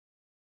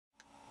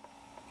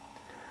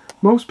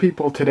Most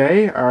people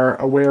today are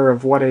aware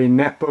of what a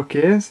netbook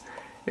is.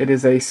 It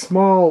is a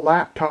small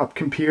laptop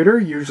computer,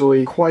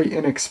 usually quite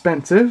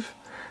inexpensive,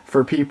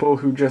 for people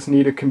who just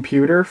need a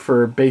computer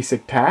for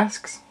basic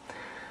tasks.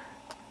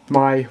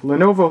 My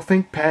Lenovo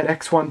ThinkPad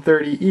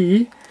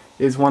X130E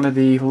is one of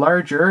the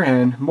larger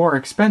and more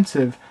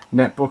expensive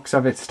netbooks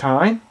of its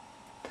time.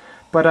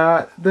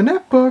 But the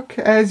netbook,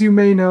 as you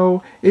may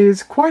know,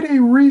 is quite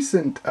a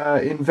recent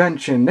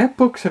invention.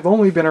 Netbooks have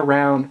only been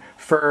around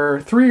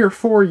for 3 or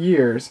 4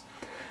 years.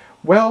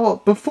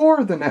 Well,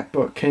 before the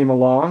netbook came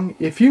along,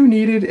 if you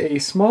needed a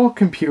small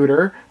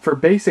computer for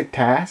basic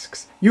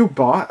tasks, you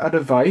bought a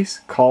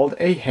device called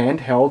a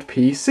handheld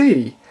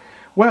PC.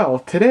 Well,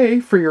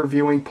 today, for your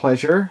viewing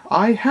pleasure,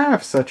 I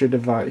have such a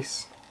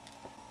device.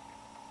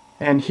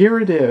 And here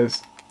it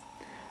is.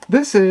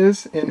 This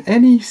is an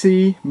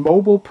NEC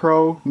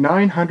MobilePro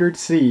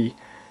 900C.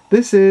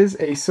 This is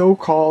a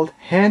so-called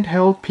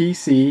handheld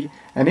PC,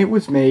 and it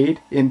was made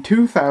in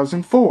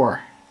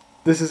 2004.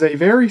 This is a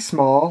very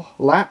small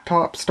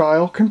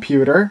laptop-style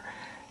computer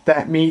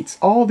that meets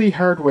all the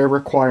hardware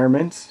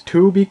requirements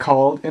to be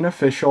called an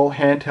official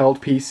handheld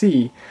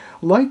PC.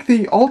 Like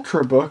the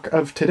Ultrabook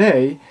of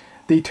today,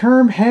 the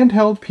term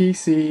handheld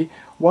PC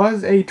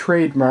was a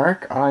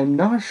trademark. I'm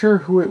not sure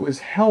who it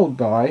was held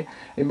by.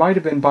 It might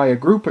have been by a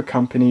group of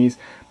companies,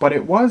 but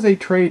it was a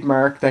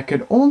trademark that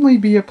could only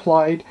be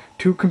applied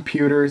to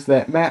computers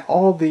that met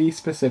all the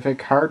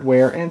specific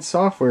hardware and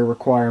software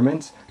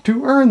requirements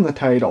to earn the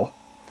title.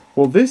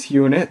 Well, this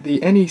unit,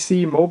 the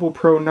NEC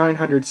MobilePro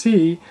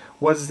 900C,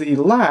 was the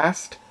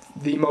last,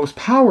 the most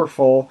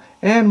powerful,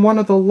 and one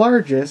of the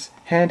largest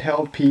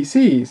handheld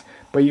PCs.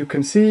 But you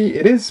can see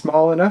it is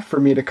small enough for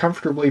me to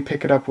comfortably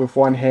pick it up with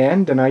one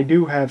hand, and I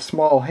do have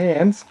small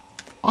hands.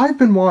 I've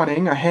been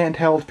wanting a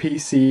handheld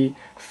PC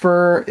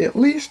for at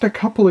least a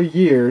couple of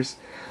years.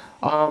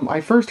 I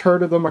first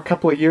heard of them a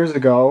couple of years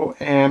ago,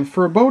 and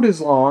for about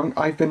as long,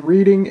 I've been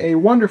reading a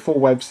wonderful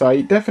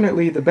website,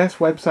 definitely the best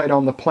website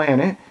on the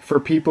planet for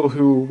people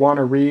who want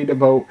to read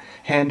about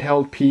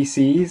handheld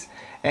PCs,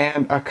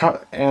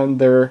 and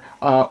their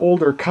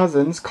older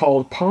cousins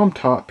called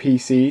palm-top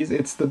PCs.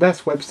 It's the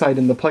best website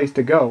and the place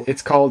to go.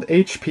 It's called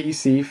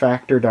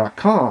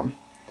hpcfactor.com.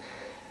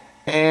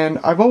 And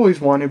I've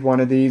always wanted one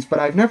of these, but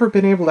I've never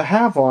been able to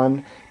have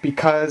one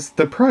because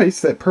the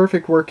price that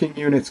perfect working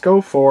units go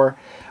for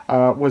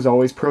was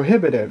always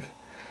prohibitive.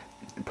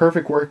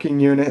 Perfect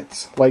working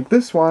units like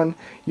this one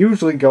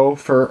usually go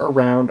for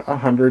around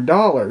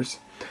 $100.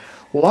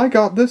 Well, I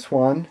got this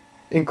one,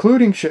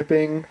 including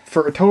shipping,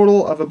 for a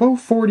total of about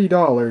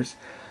 $40.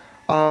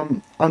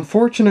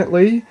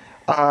 Unfortunately,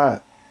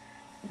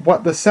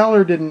 what the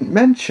seller didn't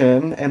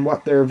mention, and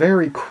what their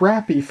very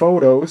crappy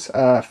photos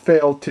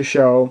failed to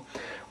show,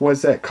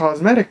 was that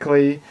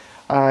cosmetically,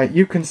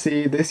 you can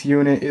see this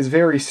unit is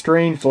very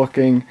strange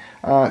looking.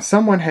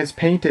 Someone has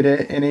painted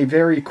it in a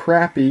very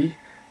crappy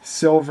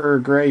silver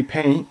gray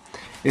paint.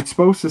 It's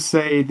supposed to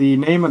say the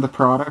name of the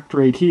product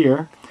right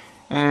here.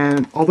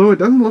 And although it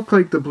doesn't look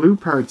like the blue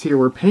parts here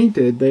were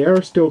painted, they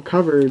are still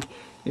covered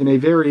in a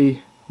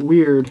very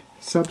weird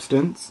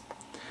substance.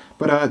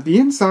 But the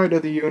inside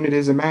of the unit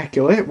is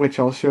immaculate, which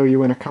I'll show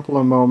you in a couple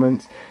of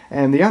moments,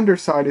 and the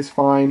underside is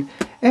fine,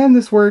 and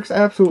this works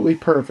absolutely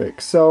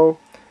perfect. So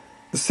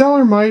the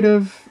seller might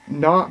have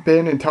not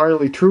been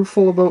entirely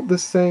truthful about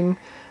this thing,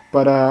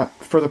 but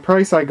for the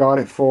price I got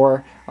it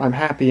for, I'm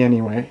happy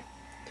anyway.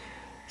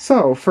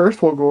 So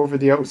first we'll go over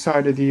the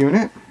outside of the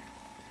unit.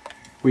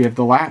 We have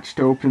the latch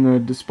to open the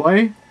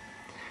display.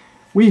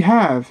 We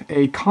have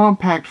a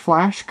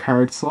CompactFlash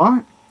card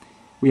slot.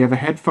 We have a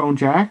headphone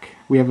jack.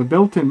 We have a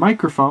built-in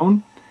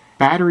microphone,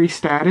 battery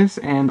status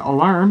and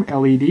alarm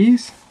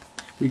LEDs.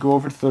 We go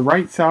over to the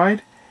right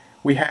side.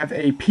 We have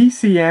a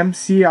PCM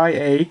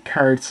CIA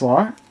card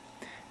slot,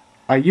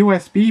 a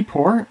USB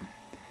port,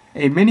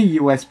 a mini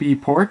USB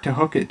port to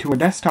hook it to a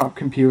desktop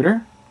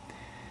computer.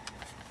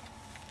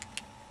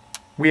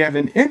 We have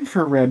an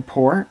infrared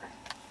port.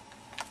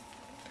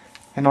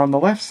 And on the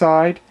left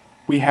side,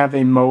 we have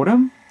a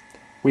modem,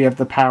 we have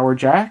the power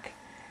jack,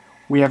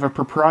 we have a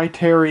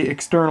proprietary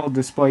external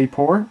display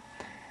port,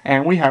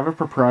 and we have a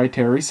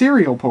proprietary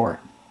serial port.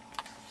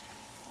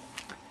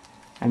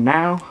 And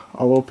now,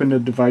 I'll open the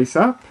device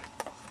up.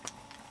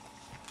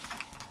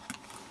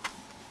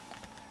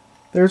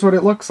 There's what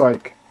it looks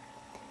like.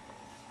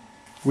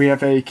 We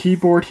have a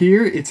keyboard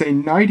here. It's a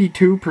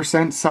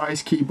 92%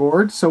 size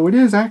keyboard, so it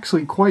is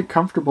actually quite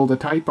comfortable to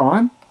type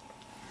on.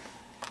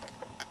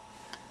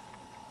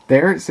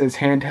 There it says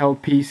handheld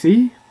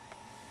PC.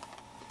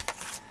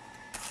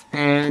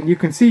 And you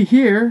can see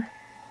here,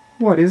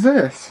 what is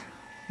this?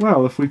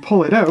 Well, if we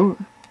pull it out,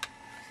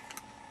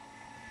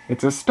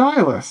 it's a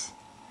stylus.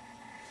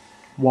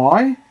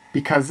 Why?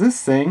 Because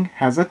this thing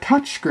has a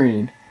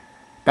touchscreen.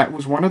 That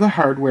was one of the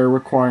hardware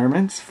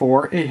requirements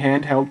for a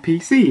handheld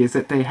PC, is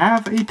that they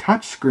have a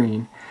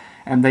touchscreen.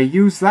 And they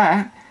use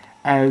that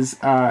as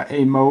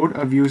a mode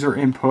of user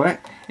input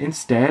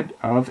instead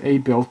of a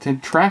built-in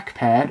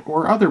trackpad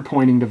or other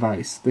pointing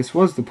device. This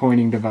was the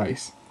pointing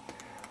device.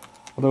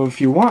 Although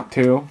if you want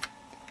to,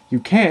 you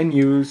can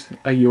use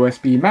a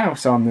USB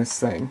mouse on this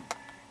thing.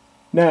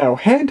 Now,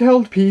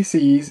 handheld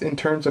PCs in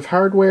terms of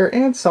hardware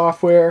and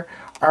software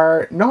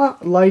are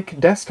not like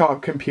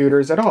desktop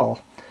computers at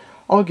all.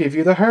 I'll give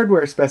you the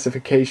hardware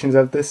specifications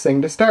of this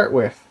thing to start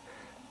with.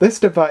 This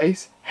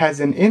device has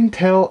an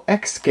Intel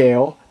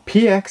X-Scale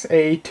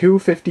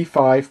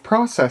PXA255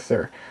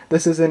 processor.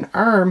 This is an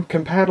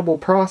ARM-compatible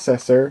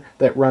processor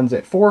that runs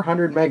at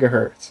 400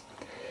 MHz.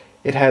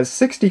 It has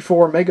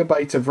 64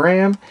 megabytes of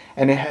RAM,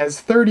 and it has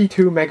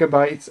 32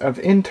 megabytes of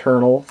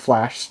internal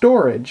flash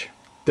storage.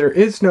 There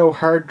is no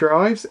hard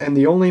drives, and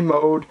the only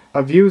mode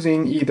of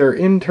using either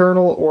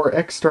internal or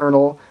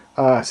external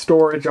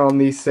storage on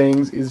these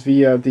things is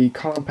via the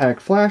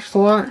CompactFlash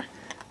slot,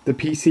 the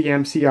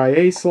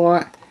PCMCIA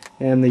slot,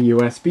 and the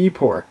USB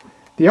port.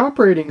 The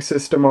operating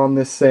system on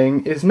this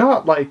thing is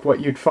not like what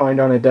you'd find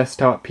on a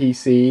desktop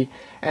PC,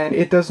 and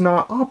it does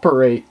not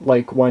operate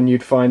like one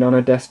you'd find on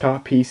a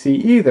desktop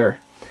PC either.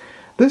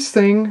 This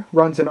thing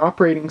runs an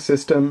operating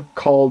system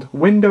called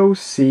Windows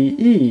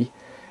CE,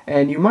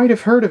 and you might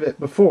have heard of it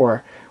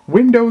before.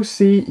 Windows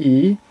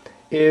CE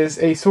is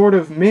a sort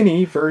of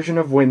mini version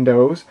of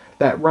Windows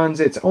that runs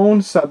its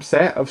own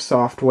subset of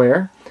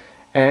software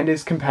and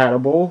is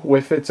compatible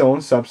with its own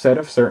subset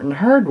of certain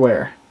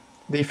hardware.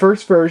 The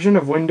first version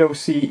of Windows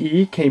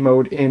CE came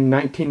out in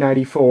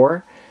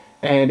 1994,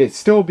 and it's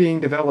still being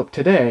developed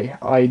today,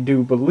 I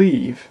do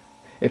believe.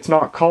 It's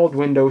not called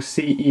Windows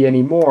CE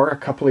anymore. A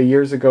couple of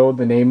years ago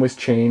the name was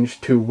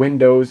changed to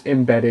Windows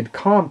Embedded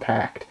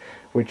Compact,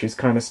 which is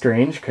kind of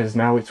strange because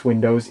now it's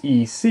Windows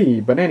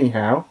EC, but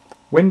anyhow.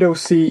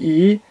 Windows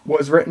CE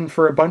was written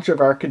for a bunch of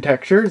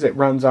architectures. It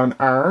runs on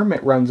ARM,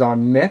 it runs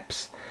on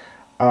MIPS,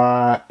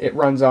 it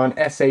runs on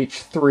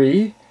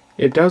SH3,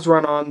 it does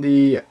run on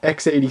the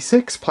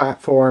x86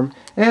 platform,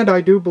 and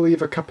I do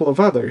believe a couple of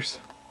others.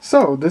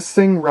 So, this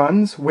thing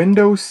runs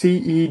Windows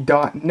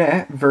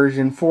CE.NET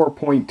version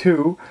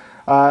 4.2.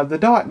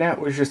 The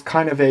 .NET was just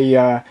kind of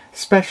a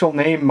special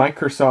name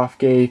Microsoft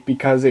gave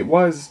because it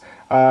was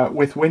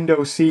with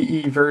Windows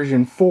CE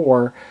version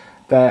 4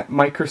 that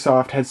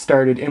Microsoft had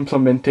started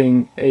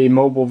implementing a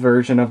mobile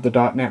version of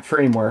the .NET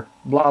framework.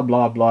 Blah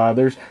blah blah,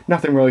 there's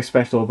nothing really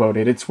special about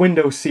it. It's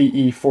Windows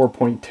CE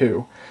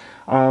 4.2.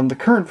 The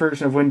current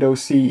version of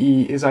Windows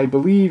CE is, I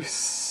believe,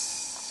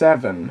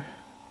 7.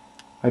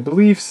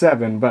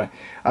 But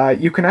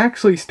you can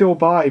actually still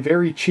buy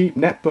very cheap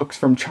netbooks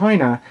from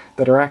China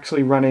that are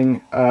actually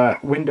running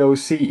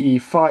Windows CE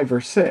 5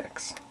 or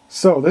 6.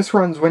 So this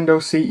runs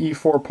Windows CE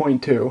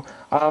 4.2.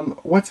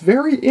 What's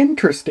very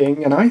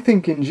interesting, and I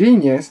think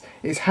ingenious,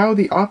 is how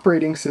the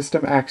operating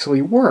system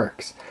actually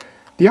works.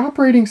 The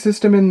operating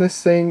system in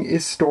this thing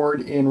is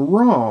stored in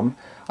ROM.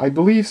 I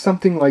believe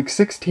something like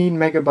 16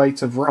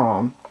 megabytes of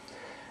ROM.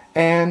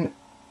 And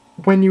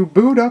when you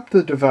boot up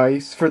the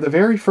device for the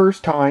very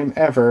first time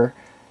ever,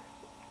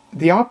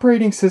 the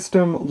operating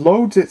system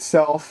loads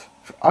itself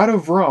out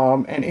of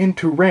ROM and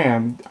into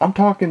RAM. I'm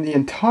talking the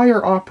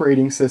entire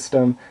operating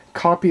system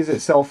copies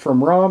itself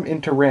from ROM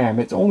into RAM.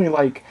 It's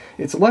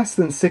less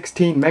than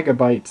 16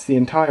 megabytes, the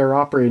entire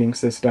operating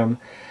system,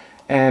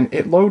 and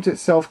it loads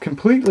itself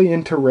completely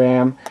into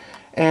RAM,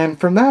 and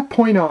from that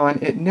point on,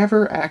 it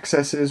never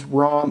accesses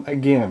ROM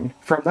again.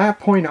 From that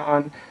point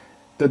on,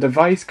 the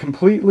device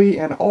completely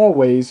and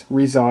always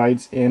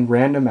resides in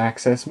random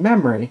access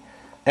memory.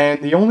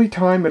 And the only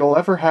time it'll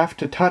ever have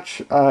to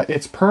touch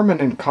its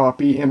permanent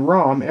copy in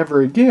ROM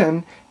ever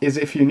again is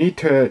if you need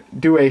to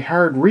do a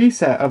hard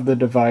reset of the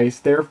device,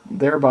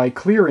 thereby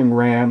clearing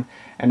RAM,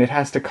 and it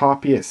has to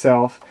copy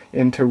itself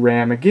into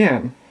RAM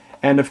again.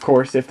 And of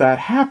course, if that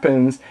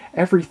happens,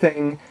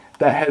 everything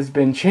that has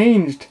been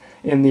changed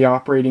in the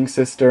operating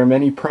system,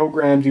 any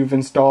programs you've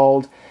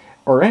installed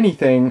or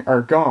anything,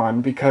 are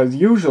gone, because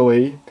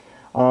usually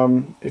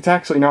it's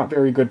actually not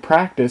very good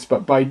practice,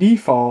 but by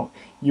default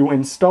you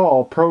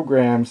install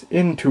programs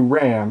into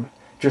RAM,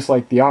 just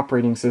like the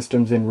operating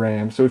system's in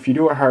RAM. So if you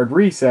do a hard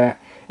reset,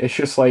 it's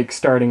just like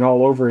starting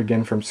all over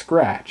again from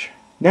scratch.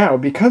 Now,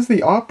 because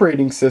the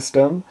operating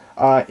system,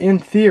 in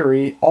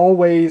theory,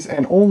 always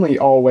and only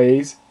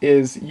always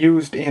is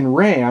used in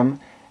RAM,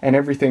 and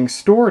everything's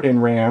stored in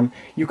RAM,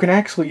 you can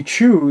actually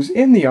choose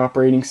in the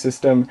operating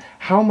system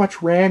how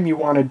much RAM you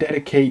want to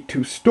dedicate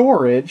to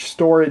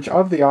storage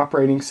of the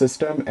operating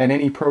system and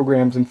any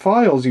programs and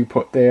files you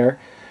put there,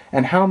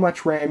 and how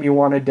much RAM you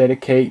want to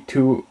dedicate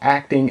to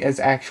acting as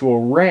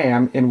actual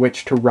RAM in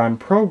which to run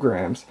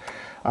programs.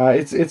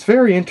 It's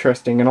very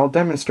interesting, and I'll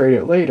demonstrate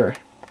it later.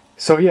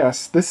 So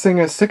yes, this thing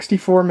has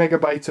 64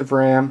 megabytes of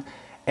RAM,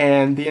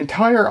 and the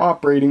entire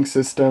operating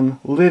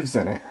system lives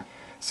in it.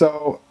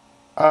 So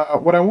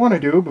what I want to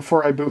do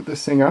before I boot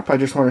this thing up, I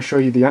just want to show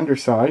you the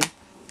underside.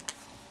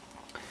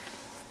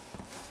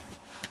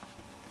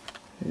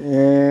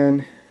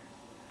 And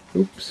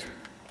oops.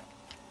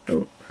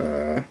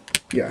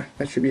 Yeah,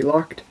 that should be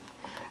locked.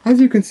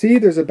 As you can see,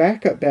 there's a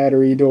backup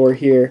battery door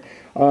here.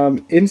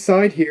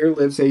 Inside here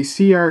lives a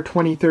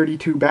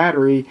CR2032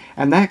 battery,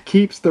 and that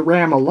keeps the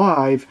RAM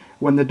alive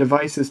when the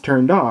device is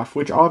turned off,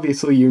 which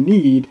obviously you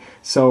need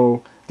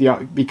so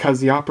because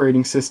the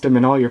operating system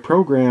and all your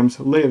programs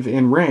live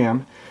in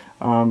RAM.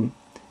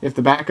 If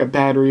the backup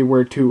battery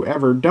were to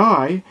ever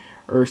die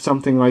or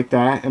something like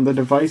that, and the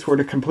device were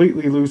to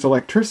completely lose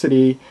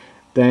electricity,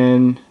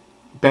 then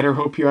better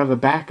hope you have a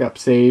backup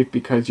saved,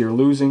 because you're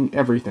losing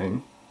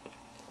everything.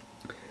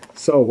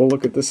 So we'll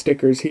look at the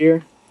stickers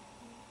here.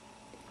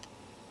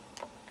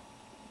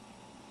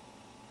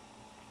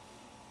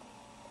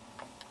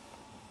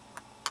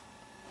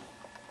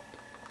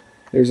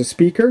 There's a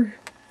speaker.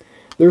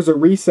 There's a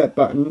reset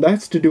button.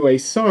 That's to do a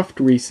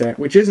soft reset,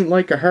 which isn't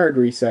like a hard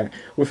reset.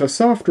 With a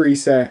soft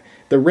reset,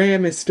 the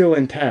RAM is still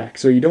intact,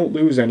 so you don't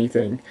lose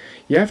anything.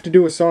 You have to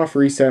do a soft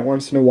reset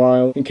once in a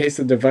while in case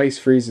the device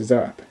freezes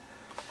up.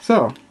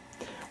 So,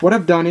 what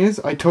I've done is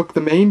I took the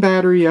main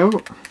battery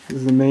out. This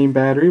is the main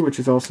battery, which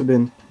has also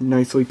been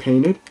nicely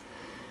painted.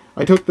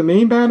 I took the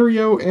main battery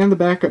out and the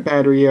backup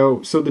battery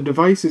out, so the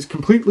device is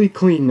completely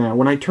clean now.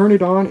 When I turn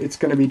it on, it's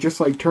going to be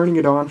just like turning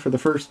it on for the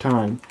first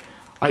time.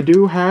 I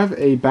do have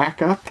a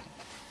backup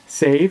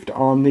saved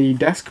on the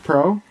Desk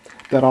Pro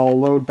that I'll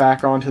load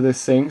back onto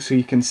this thing so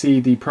you can see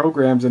the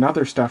programs and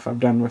other stuff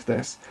I've done with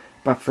this.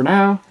 But for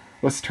now,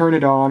 let's turn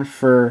it on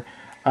for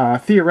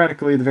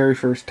theoretically the very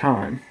first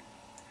time.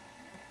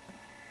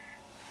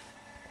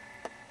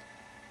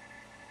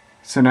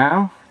 So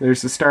now,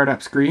 there's the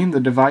startup screen.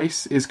 The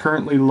device is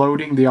currently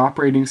loading the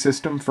operating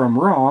system from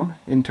ROM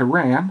into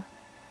RAM.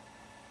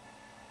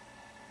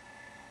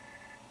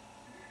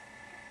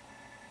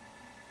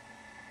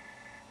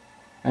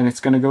 And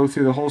it's going to go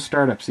through the whole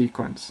startup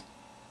sequence.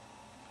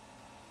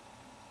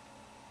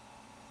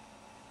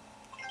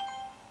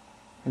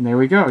 And there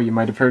we go. You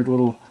might have heard the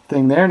little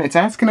thing there, and it's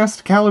asking us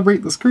to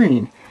calibrate the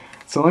screen.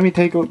 So let me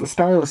take out the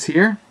stylus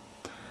here,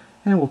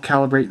 and we'll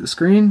calibrate the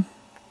screen.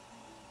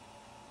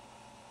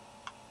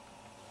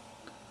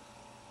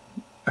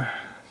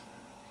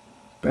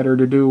 Better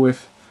to do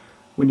with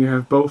when you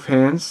have both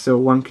hands, so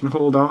one can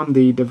hold on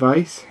the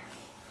device.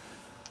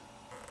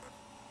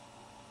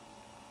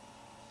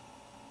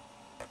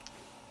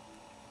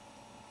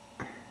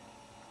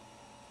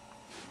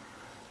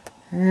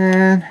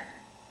 And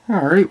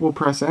alright, we'll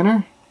press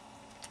enter.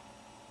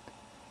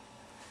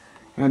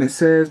 And it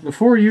says,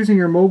 before using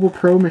your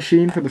MobilePro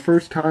machine for the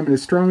first time, it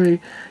is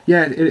strongly,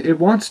 it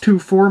wants to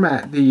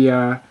format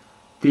the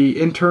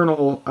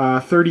internal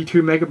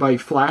 32 megabyte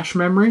flash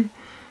memory,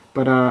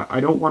 but I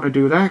don't want to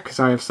do that because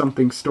I have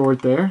something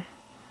stored there.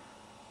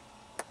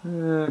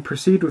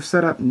 Proceed with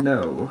setup,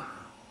 no.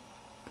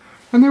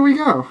 And there we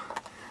go.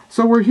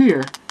 So we're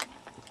here.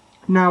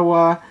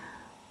 Now,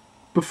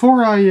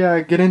 before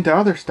I get into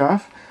other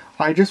stuff,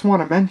 I just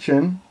want to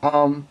mention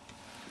handheld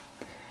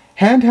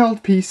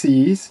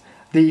PCs.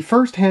 The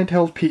first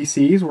handheld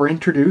PCs were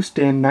introduced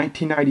in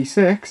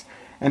 1996,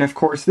 and of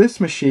course this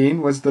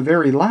machine was the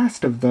very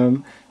last of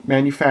them,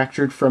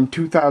 manufactured from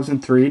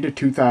 2003 to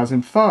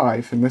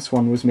 2005, and this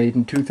one was made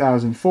in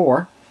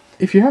 2004.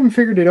 If you haven't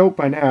figured it out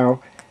by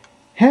now,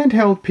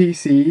 handheld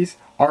PCs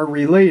are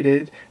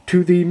related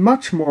to the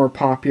much more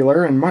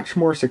popular and much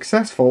more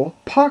successful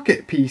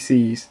pocket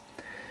PCs.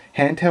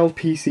 Handheld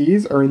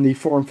PCs are in the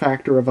form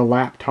factor of a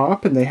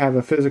laptop and they have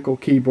a physical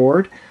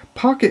keyboard.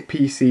 Pocket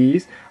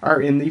PCs are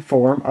in the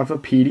form of a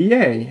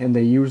PDA and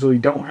they usually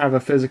don't have a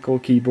physical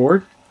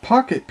keyboard.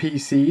 Pocket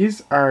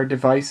PCs are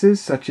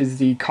devices such as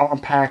the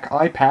Compaq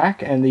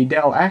iPac and the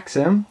Dell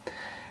Axim,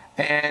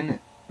 and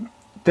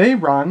they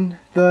run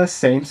the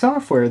same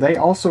software. They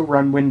also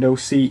run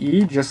Windows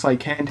CE just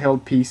like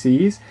handheld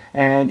PCs,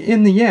 and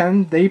in the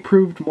end they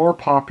proved more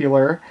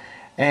popular,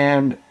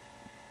 and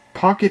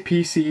Pocket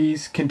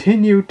PCs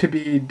continue to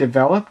be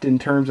developed in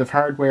terms of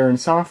hardware and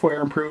software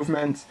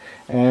improvements,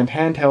 and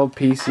handheld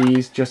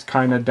PCs just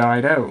kind of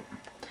died out.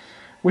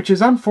 Which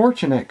is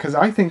unfortunate, because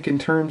I think in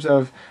terms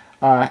of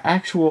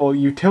actual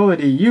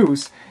utility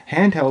use,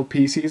 handheld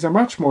PCs are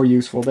much more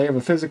useful. They have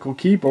a physical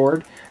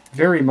keyboard,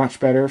 very much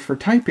better for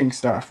typing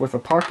stuff. With a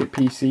Pocket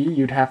PC,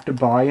 you'd have to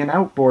buy an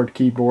outboard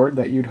keyboard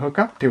that you'd hook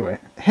up to it.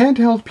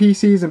 Handheld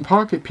PCs and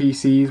Pocket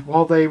PCs,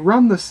 while they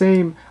run the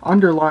same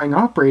underlying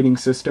operating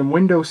system,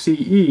 Windows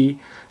CE,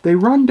 they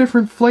run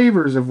different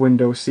flavors of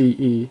Windows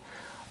CE.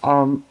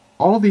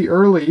 All the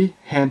early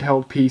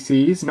handheld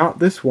PCs, not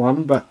this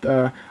one, but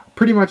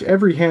pretty much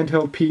every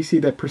handheld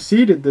PC that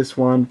preceded this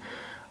one,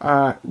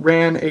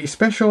 ran a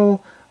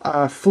special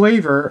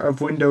flavor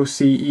of Windows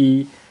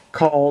CE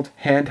called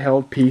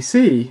Handheld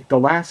PC, the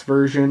last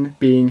version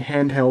being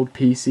Handheld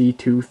PC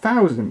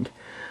 2000.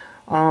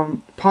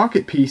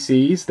 Pocket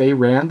PCs, they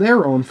ran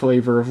their own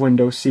flavor of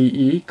Windows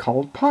CE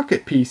called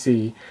Pocket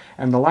PC,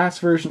 and the last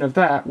version of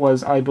that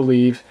was, I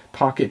believe,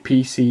 Pocket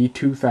PC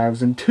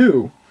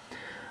 2002.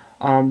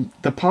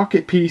 The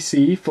Pocket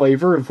PC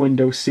flavor of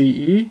Windows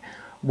CE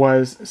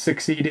was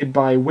succeeded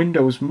by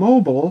Windows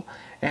Mobile,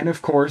 and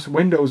of course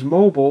Windows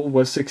Mobile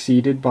was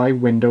succeeded by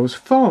Windows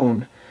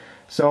Phone.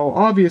 So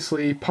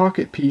obviously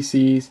Pocket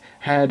PCs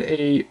had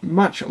a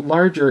much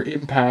larger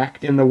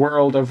impact in the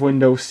world of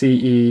Windows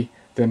CE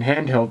than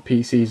handheld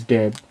PCs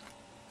did.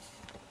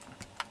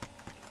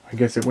 I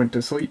guess it went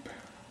to sleep.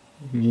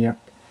 Yep.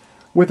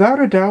 Without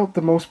a doubt,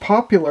 the most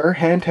popular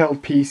handheld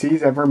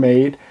PCs ever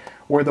made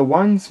were the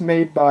ones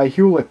made by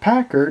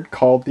Hewlett-Packard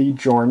called the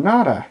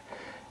Jornada.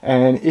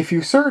 And if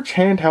you search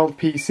handheld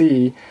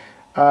PC,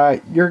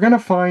 you're going to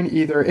find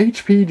either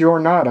HP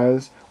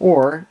Jornadas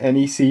or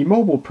NEC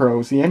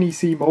MobilePros. The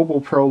NEC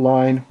MobilePro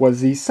line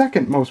was the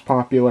second most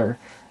popular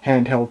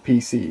handheld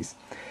PCs.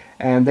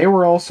 And they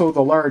were also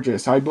the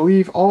largest. I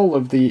believe all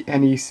of the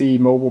NEC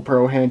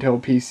MobilePro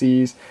handheld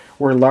PCs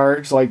were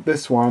large like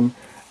this one,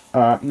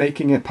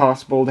 making it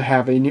possible to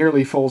have a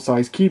nearly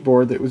full-size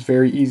keyboard that was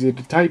very easy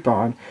to type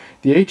on.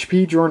 The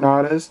HP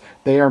Jornadas,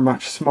 they are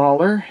much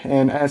smaller,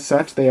 and as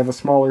such they have a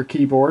smaller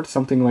keyboard,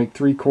 something like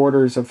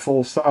 3/4 of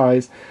full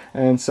size,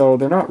 and so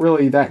they're not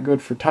really that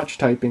good for touch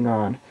typing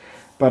on.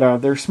 But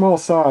their small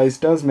size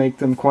does make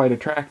them quite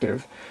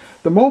attractive.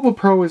 The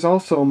MobilePro is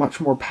also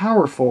much more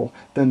powerful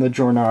than the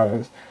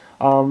Jornadas.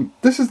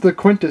 This is the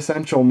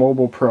quintessential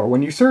MobilePro.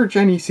 When you search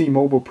NEC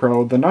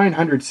MobilePro, the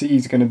 900C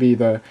is going to be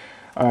the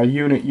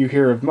unit you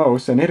hear of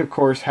most, and it of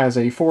course has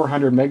a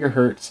 400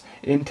 MHz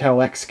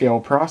Intel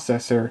X-Scale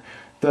processor.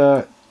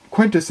 The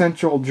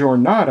quintessential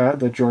Jornada,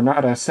 the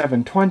Jornada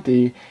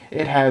 720,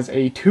 it has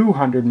a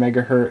 200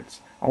 MHz,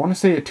 I want to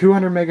say a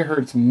 200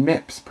 MHz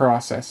MIPS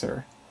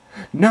processor.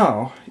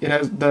 No,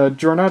 the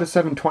Jornada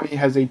 720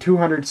 has a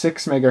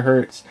 206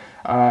 MHz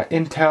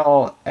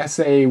Intel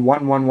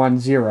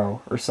SA1110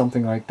 or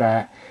something like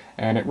that,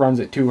 and it runs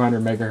at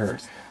 200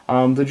 MHz.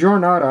 The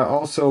Jornada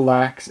also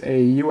lacks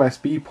a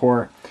USB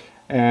port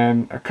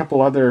and a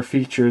couple other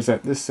features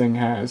that this thing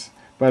has.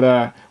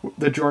 But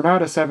the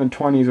Jornada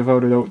 720 is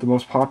voted out the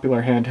most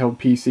popular handheld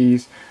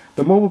PCs.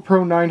 The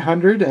MobilePro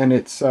 900 and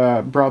its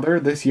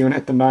brother, this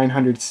unit, the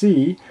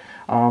 900C,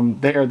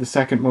 they are the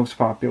second most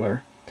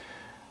popular.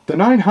 The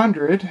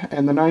 900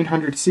 and the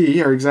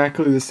 900C are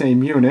exactly the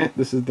same unit.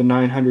 This is the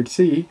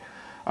 900C.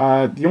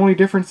 The only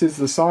difference is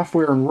the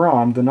software and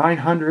ROM. The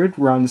 900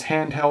 runs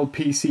Handheld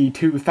PC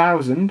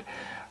 2000,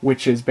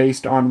 which is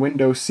based on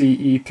Windows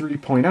CE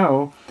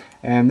 3.0,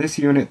 and this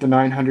unit, the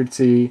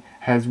 900C,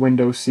 has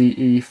Windows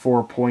CE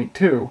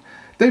 4.2.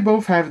 They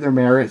both have their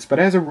merits, but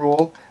as a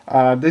rule,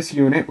 this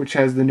unit, which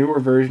has the newer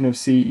version of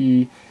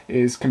CE,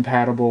 is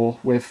compatible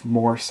with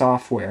more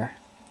software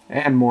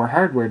and more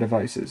hardware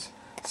devices.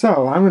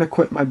 So, I'm going to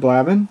quit my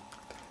blabbing.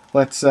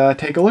 Let's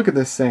take a look at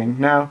this thing.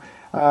 Now,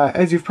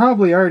 as you've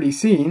probably already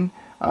seen,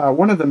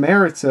 one of the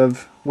merits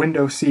of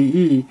Windows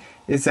CE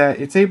is that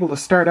it's able to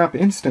start up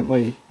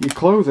instantly. You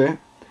close it,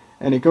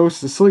 and it goes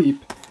to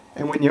sleep,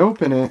 and when you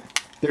open it,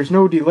 there's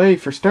no delay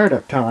for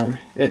startup time.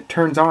 It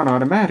turns on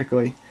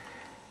automatically.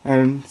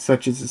 And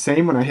such is the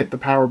same when I hit the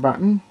power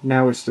button.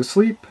 Now it's to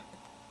sleep,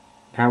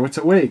 now it's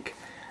awake.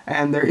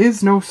 And there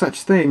is no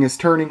such thing as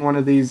turning one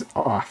of these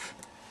off.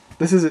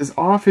 This is as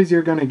off as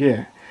you're going to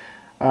get.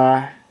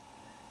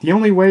 The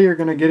only way you're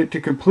going to get it to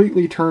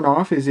completely turn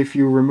off is if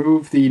you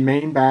remove the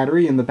main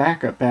battery and the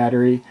backup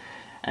battery,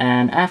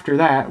 and after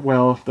that,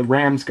 well, the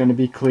RAM's going to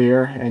be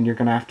clear and you're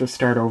going to have to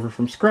start over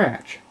from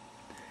scratch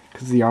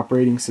because the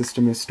operating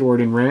system is stored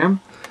in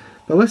RAM.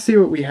 But let's see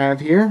what we have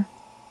here.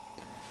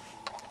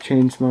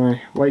 Change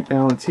my white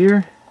balance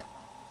here.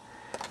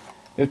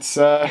 It's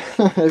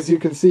as you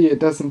can see, it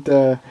doesn't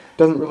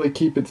really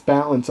keep its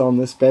balance on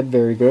this bed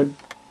very good.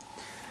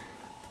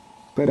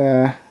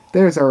 But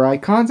there's our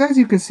icons. As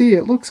you can see,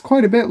 it looks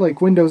quite a bit like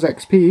Windows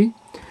XP.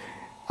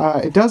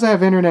 It does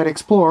have Internet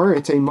Explorer.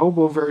 It's a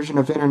mobile version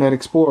of Internet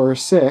Explorer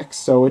 6,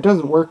 so it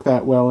doesn't work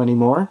that well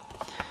anymore.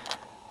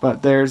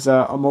 But there's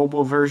a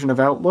mobile version of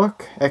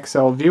Outlook,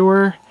 Excel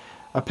Viewer,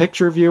 a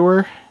picture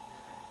viewer,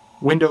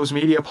 Windows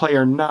Media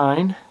Player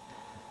 9,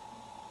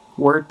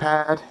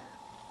 WordPad.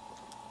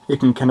 It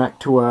can connect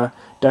to a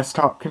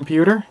desktop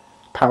computer,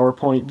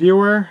 PowerPoint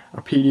viewer,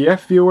 a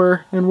PDF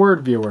viewer, and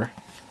Word viewer.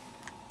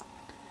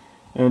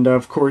 And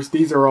of course,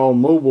 these are all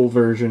mobile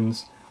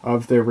versions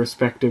of their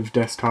respective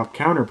desktop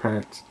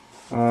counterparts.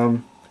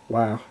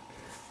 Wow,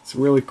 it's a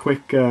really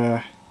quick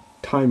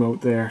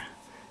timeout there.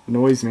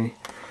 Annoys me.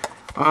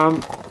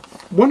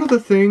 One of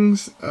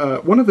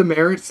the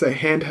merits that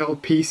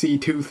Handheld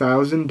PC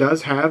 2000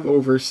 does have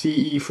over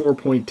CE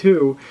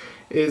 4.2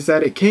 is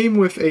that it came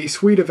with a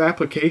suite of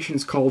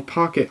applications called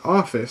Pocket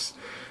Office.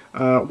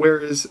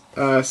 Whereas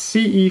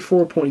CE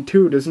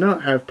 4.2 does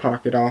not have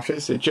Pocket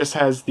Office, it just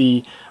has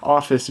the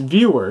Office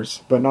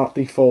viewers, but not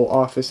the full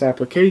Office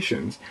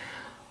applications.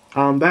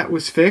 That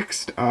was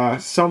fixed.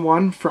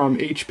 Someone from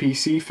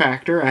HPC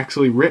Factor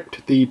actually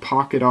ripped the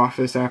Pocket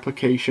Office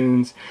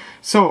applications,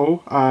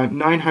 so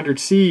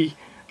 900C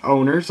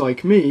owners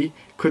like me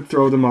could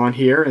throw them on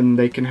here and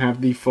they can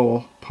have the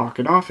full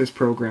Pocket Office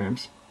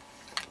programs.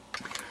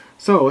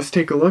 So let's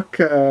take a look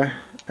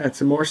at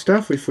some more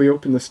stuff if we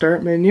open the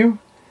Start menu.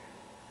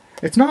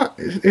 It's not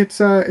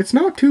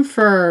too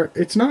far,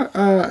 it's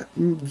not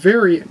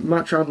very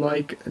much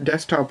unlike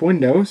desktop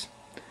Windows.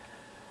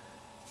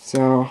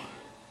 So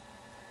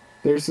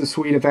there's the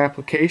suite of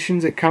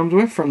applications it comes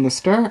with from the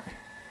start.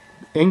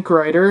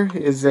 InkWriter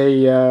is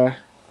a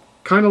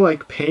kind of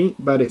like Paint,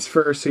 but it's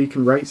so you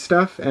can write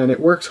stuff, and it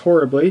works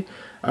horribly.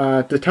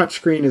 The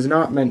touchscreen is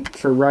not meant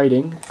for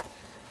writing.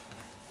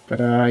 but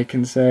I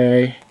can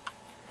say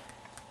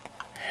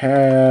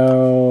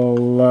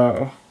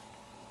hello.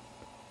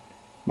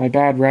 My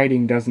bad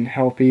writing doesn't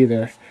help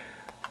either.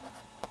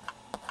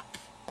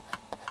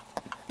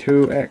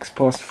 2x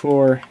plus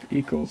 4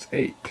 equals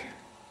 8.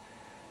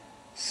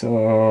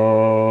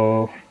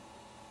 So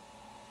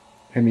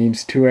that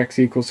means 2x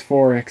equals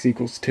 4, x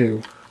equals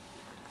 2.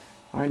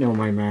 I know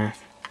my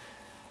math.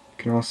 You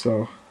can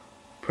also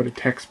put a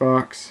text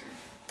box.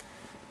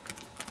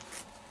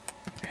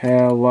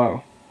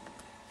 Hello.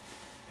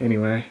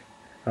 Anyway,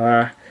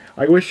 I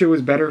wish it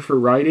was better for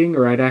writing,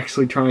 or I'd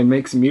actually try and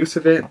make some use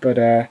of it, but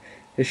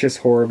it's just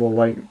horrible.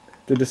 Like,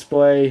 the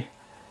display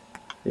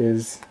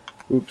is...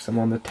 Oops, I'm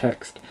on the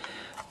text.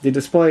 The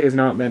display is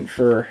not meant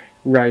for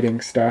writing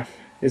stuff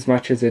as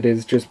much as it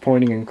is just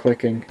pointing and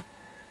clicking.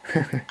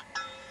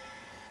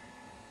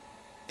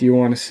 Do you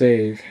want to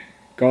save?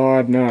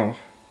 God, no.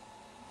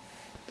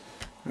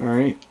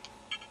 Alright.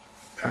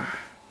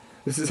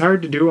 This is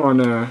hard to do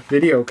on a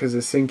video because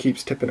this thing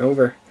keeps tipping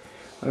over.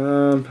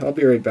 I'll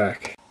be right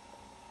back.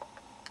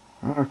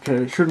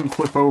 Okay, it shouldn't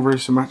flip over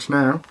so much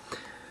now.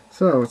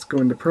 So let's go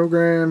into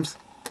Programs,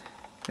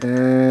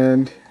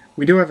 and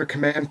we do have a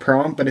command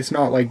prompt, but it's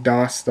not like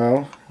DOS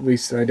though. At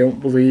least I don't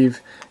believe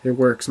it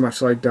works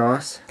much like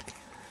DOS.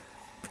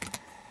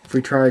 If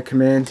we try a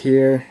command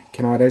here,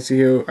 cannot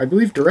execute. I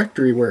believe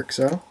directory works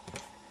though.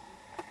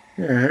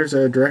 Yeah, here's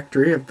a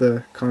directory of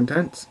the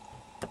contents.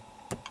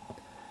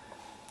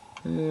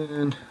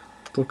 And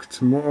look at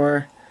some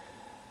more.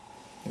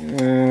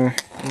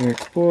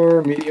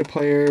 Explorer, Media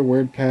Player,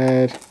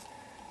 WordPad.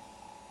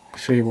 I'll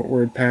show you what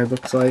WordPad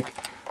looks like.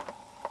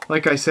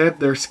 Like I said,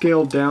 they're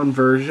scaled down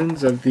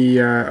versions of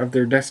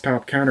their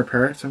desktop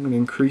counterparts. I'm going to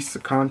increase the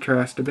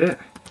contrast a bit.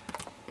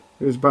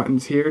 There's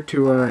buttons here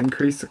to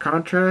increase the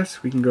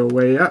contrast. We can go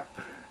way up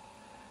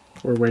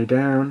or way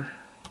down.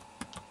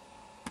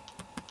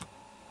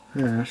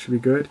 Yeah, that should be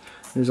good.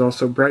 There's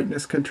also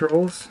brightness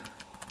controls,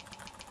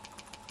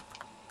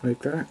 like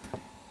that.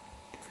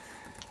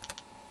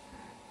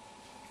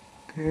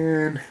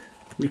 And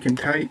we can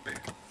type.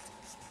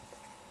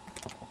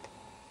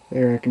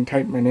 There, I can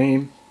type my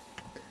name.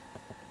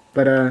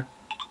 But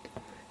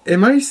it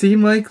might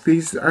seem like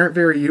these aren't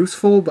very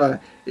useful,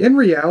 but in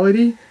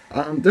reality,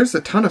 there's a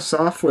ton of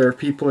software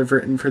people have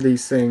written for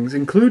these things,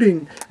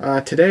 including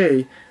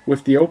today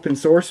with the open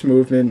source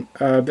movement.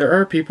 There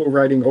are people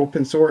writing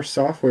open source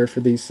software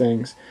for these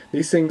things.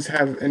 These things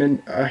have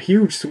a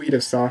huge suite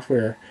of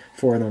software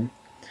for them.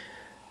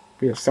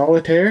 We have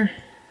Solitaire,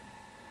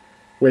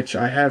 which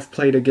I have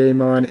played a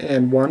game on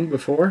and won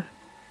before.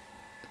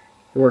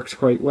 It works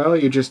quite well.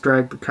 You just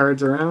drag the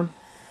cards around.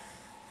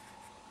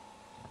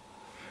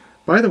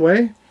 By the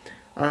way,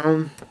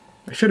 I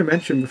should have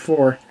mentioned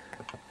before,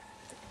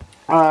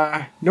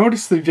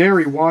 notice the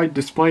very wide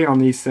display on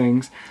these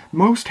things.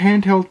 Most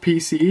handheld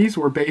PCs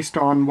were based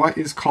on what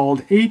is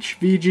called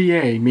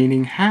HVGA,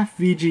 meaning half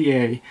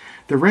VGA.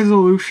 The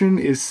resolution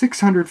is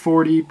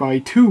 640 by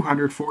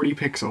 240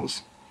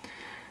 pixels.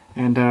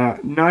 And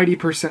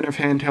 90% of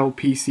handheld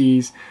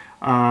PCs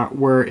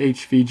were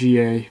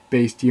HVGA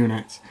based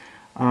units.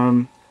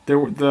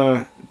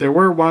 There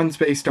were ones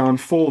based on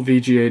full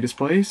VGA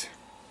displays.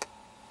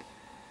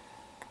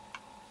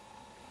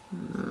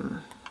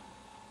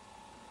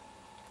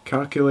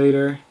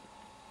 Calculator.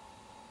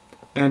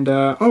 And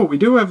oh, we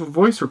do have a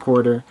voice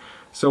recorder.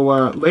 So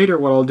later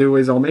what I'll do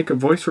is I'll make a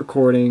voice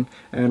recording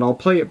and I'll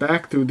play it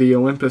back through the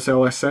Olympus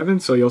LS7,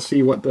 so you'll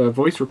see what the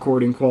voice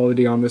recording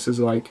quality on this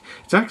is like.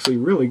 It's actually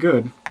really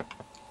good.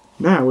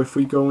 Now if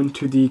we go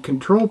into the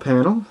control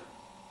panel,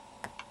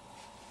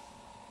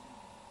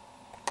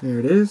 there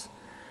it is,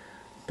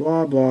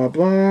 blah blah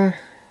blah.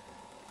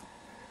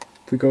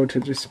 If we go to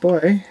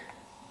display,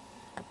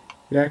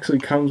 it actually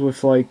comes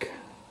with like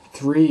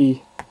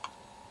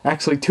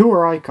two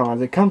are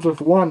icons. It comes with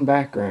one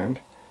background.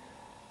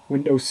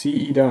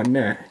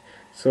 WindowsCE.net.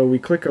 So we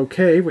click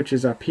OK, which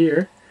is up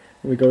here,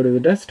 and we go to the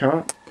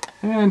desktop,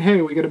 and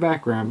hey, we get a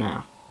background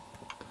now.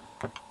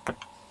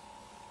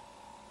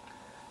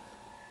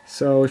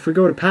 So if we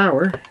go to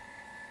power,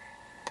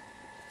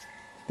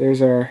 there's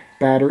our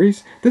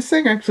batteries. This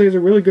thing actually has a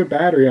really good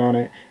battery on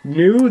it.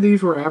 New,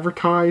 these were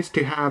advertised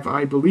to have,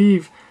 I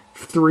believe,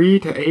 3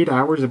 to 8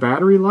 hours of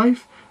battery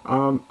life.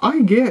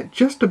 I get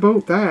just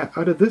about that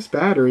out of this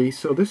battery,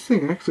 so this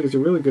thing actually is a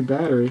really good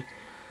battery.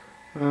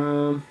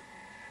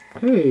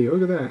 Hey,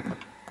 look at that.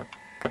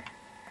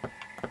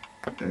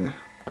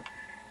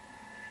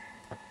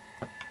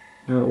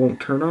 Now it won't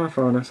turn off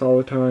on us all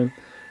the time.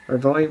 Our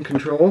volume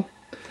control.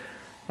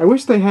 I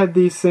wish they had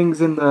these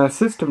things in the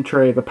system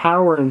tray, the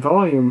power and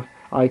volume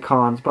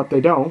icons, but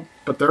they don't.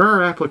 But there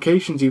are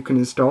applications you can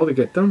install to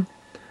get them.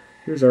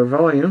 Here's our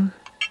volume.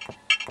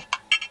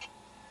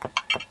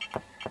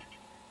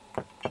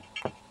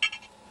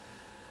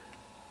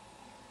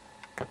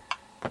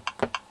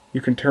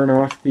 You can turn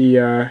off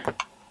the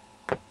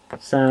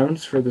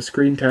sounds for the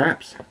screen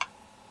taps.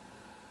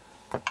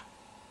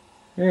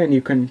 And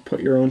you can put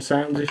your own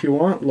sounds if you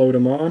want, load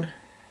them on.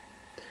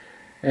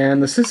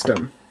 And the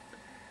system.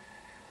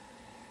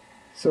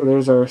 So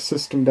there's our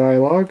system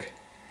dialog.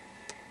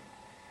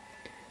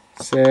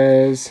 It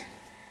says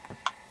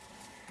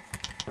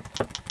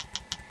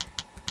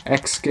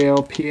X-Scale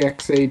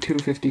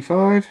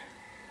PXA255.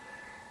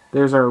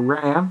 There's our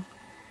RAM.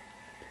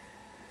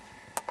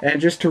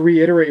 And just to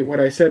reiterate what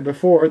I said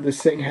before,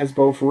 this thing has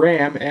both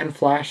RAM and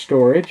flash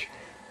storage.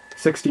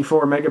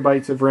 64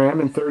 megabytes of RAM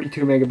and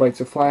 32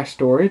 megabytes of flash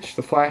storage.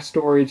 The flash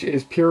storage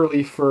is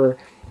purely for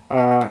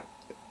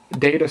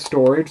data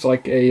storage,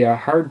 like a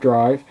hard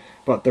drive,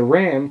 but the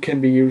RAM can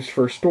be used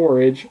for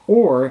storage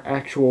or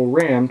actual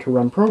RAM to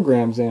run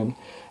programs in.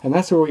 And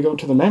that's where we go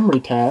to the memory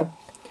tab,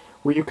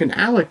 where you can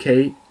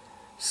allocate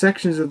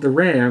sections of the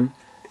RAM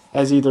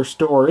as either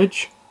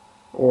storage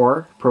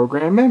or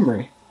program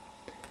memory.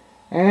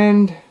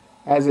 And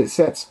as it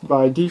sets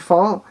by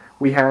default,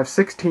 we have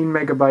 16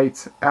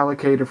 megabytes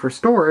allocated for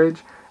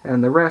storage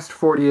and the rest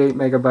 48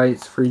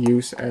 megabytes for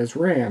use as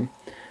RAM.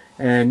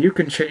 And you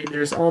can change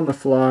this on the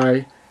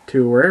fly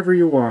to wherever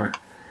you want.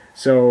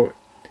 So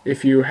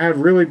if you have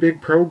really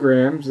big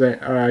programs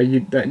that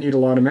that need a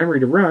lot of memory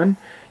to run,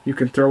 you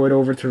can throw it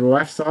over to the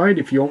left side.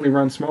 If you only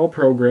run small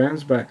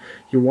programs but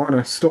you want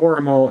to store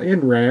them all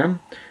in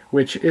RAM,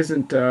 which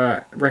isn't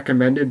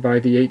recommended by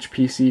the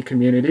HPC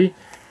community,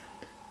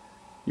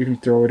 you can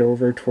throw it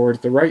over towards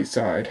the right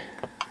side.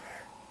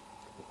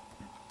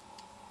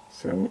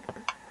 So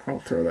I'll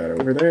throw that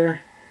over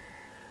there.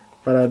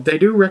 But they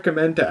do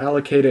recommend to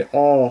allocate it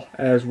all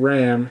as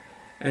RAM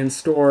and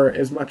store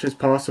as much as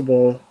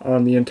possible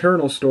on the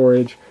internal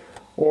storage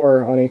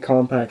or on a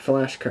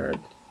CompactFlash card.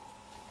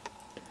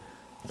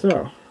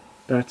 So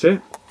that's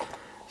it.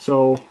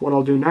 So what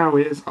I'll do now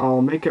is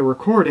I'll make a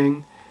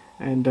recording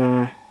and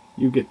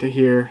you get to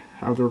hear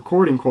how the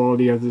recording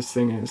quality of this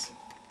thing is.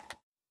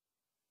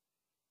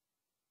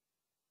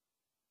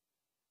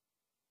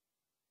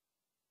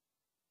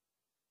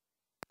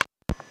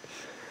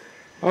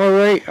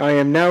 Alright, I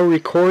am now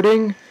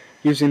recording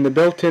using the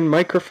built-in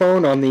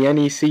microphone on the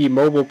NEC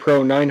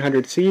MobilePro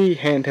 900C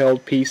handheld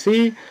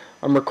PC.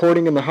 I'm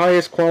recording in the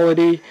highest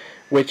quality,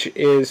 which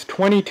is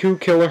 22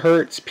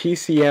 kilohertz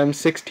PCM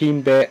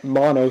 16-bit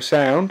mono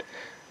sound.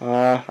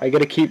 I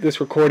gotta keep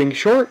this recording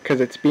short because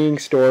it's being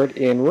stored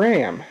in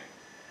RAM.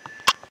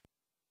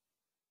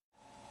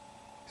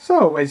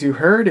 So, as you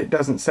heard, it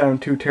doesn't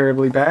sound too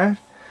terribly bad.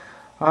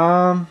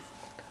 I'll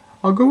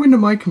go into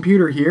my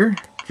computer here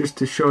just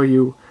to show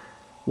you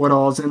what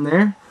all's in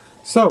there.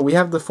 So we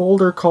have the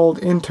folder called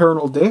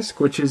internal disk,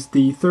 which is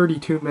the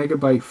 32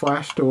 megabyte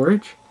flash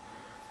storage.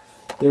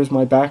 There's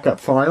my backup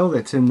file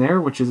that's in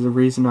there, which is the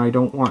reason I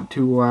don't want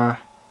to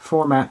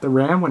format the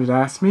RAM when it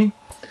asks me.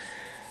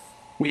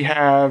 We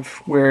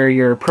have where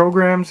your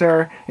programs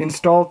are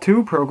installed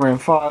to, program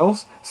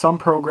files. Some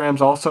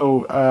programs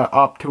also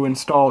opt to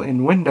install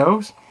in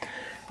Windows.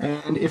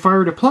 And if I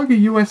were to plug a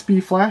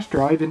USB flash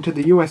drive into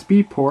the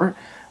USB port,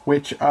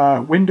 which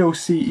Windows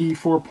CE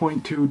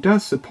 4.2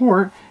 does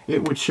support,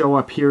 it would show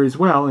up here as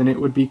well, and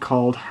it would be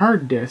called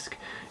hard disk.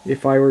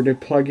 If I were to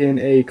plug in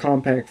a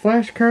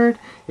CompactFlash card,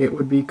 it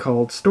would be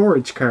called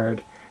storage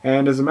card.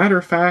 And as a matter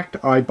of fact,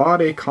 I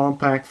bought a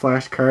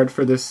CompactFlash card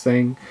for this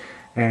thing,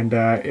 and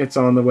it's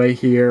on the way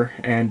here,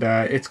 and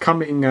it's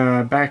coming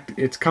back.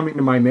 It's coming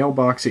to my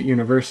mailbox at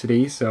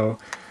university. So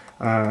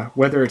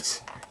whether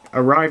it's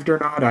arrived or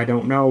not, I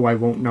don't know. I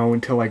won't know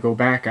until I go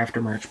back after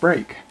March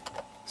break.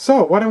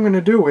 So what I'm going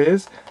to do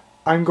is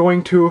I'm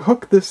going to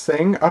hook this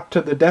thing up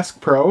to the Desk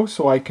Pro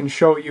so I can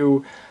show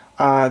you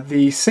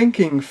the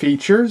syncing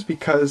features,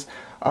 because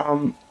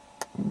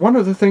one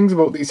of the things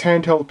about these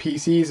handheld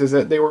PCs is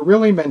that they were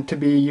really meant to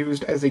be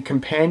used as a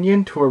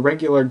companion to a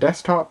regular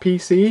desktop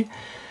PC,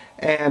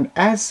 and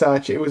as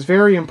such it was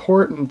very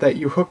important that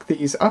you hook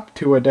these up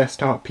to a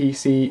desktop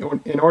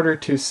PC in order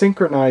to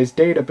synchronize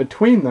data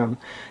between them,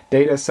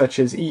 data such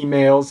as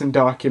emails and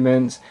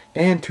documents,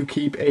 and to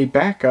keep a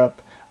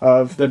backup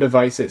of the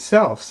device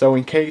itself. So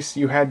in case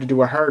you had to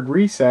do a hard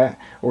reset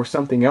or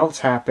something else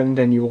happened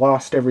and you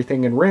lost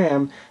everything in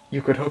RAM,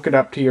 you could hook it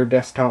up to your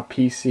desktop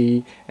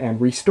PC and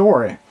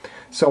restore it.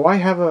 So I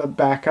have a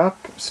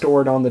backup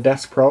stored on the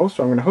Desk Pro,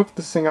 so I'm going to hook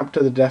this thing up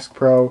to the Desk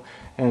Pro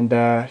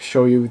and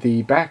show you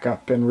the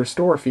backup and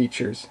restore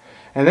features.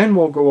 And then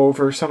we'll go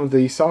over some of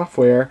the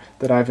software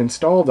that I've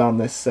installed on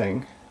this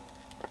thing.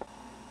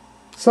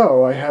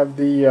 So I have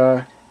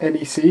the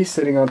NEC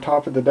sitting on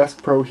top of the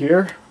Desk Pro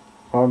here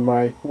on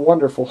my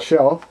wonderful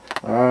shelf.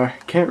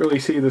 Can't really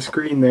see the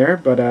screen there,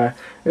 but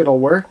it'll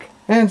work.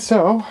 And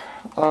so,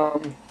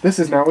 this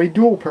is now a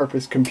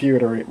dual-purpose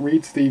computer. It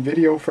reads the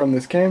video from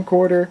this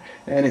camcorder,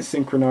 and it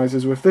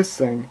synchronizes with this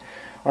thing.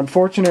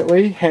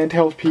 Unfortunately,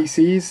 handheld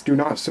PCs do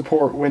not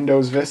support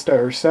Windows Vista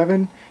or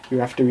 7. You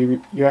have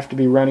to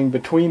be running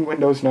between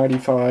Windows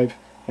 95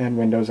 and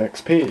Windows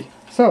XP.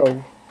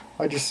 So,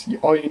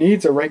 all you need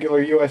is a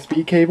regular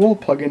USB cable,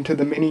 plug into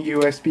the mini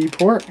USB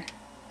port.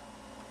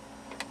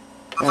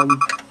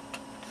 And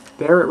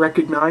there, it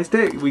recognized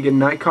it. We get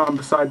an icon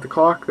beside the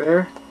clock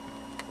there.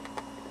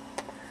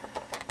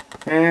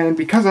 And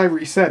because I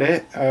reset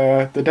it,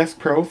 the Desk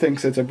Pro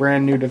thinks it's a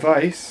brand new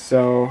device,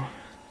 so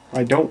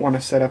I don't want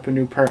to set up a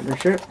new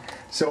partnership.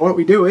 So what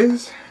we do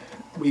is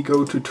we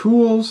go to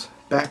Tools,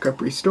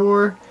 Backup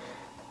Restore,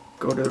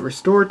 go to the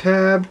Restore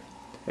tab,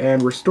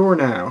 and Restore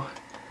Now.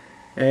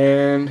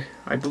 And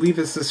I believe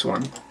it's this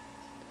one.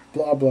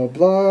 Blah blah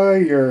blah,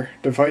 your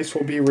device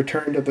will be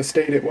returned to the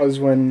state it was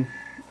when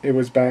it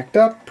was backed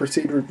up.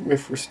 Proceed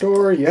with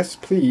restore, yes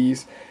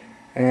please.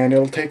 And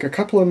it'll take a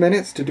couple of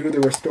minutes to do the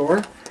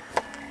restore.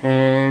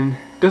 And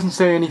it doesn't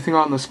say anything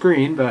on the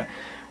screen, but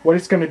what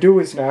it's going to do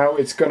is now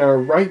it's going to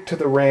write to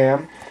the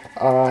RAM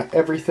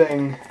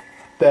everything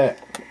that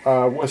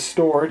was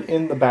stored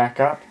in the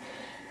backup,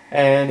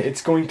 and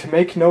it's going to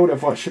make note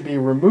of what should be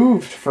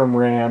removed from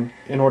RAM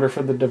in order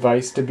for the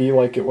device to be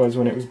like it was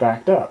when it was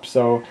backed up.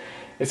 So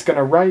it's going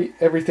to write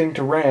everything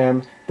to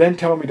RAM, then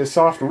tell me to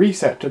soft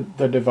reset to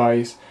the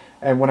device,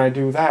 and when I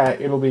do that,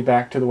 it'll be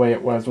back to the way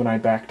it was when I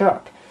backed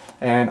up.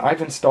 And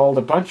I've installed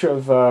a bunch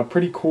of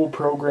pretty cool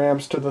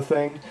programs to the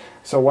thing,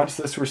 so once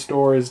this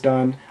restore is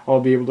done,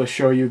 I'll be able to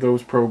show you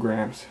those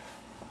programs.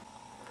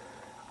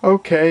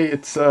 Okay,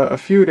 it's a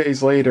few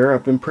days later.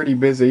 I've been pretty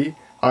busy.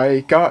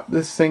 I got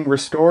this thing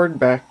restored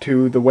back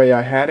to the way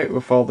I had it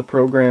with all the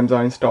programs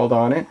I installed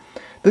on it.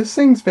 This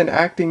thing's been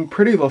acting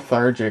pretty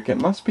lethargic. It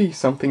must be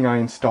something I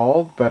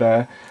installed,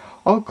 but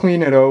I'll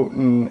clean it out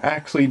and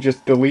actually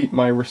just delete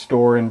my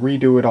restore and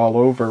redo it all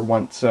over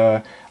once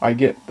I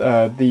get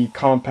the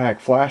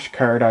CompactFlash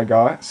card I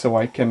got, so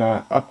I can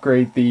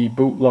upgrade the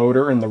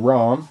bootloader and the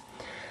ROM.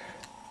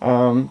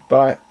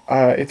 But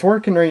it's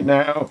working right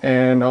now,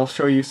 and I'll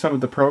show you some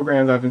of the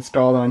programs I've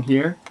installed on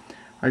here.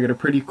 I got a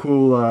pretty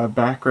cool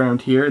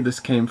background here. This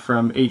came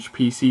from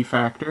HPC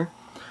Factor.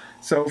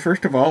 So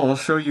first of all, I'll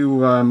show you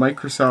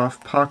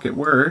Microsoft Pocket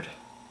Word.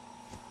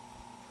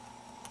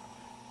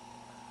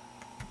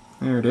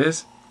 There it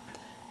is.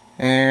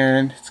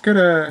 And it's got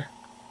a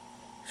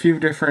few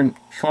different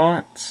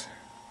fonts.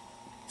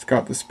 It's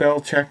got the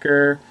spell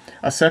checker.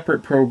 A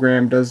separate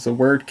program does the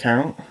word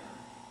count.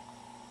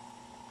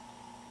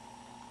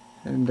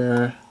 And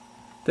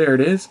there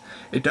it is.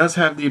 It does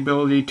have the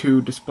ability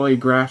to display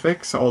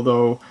graphics,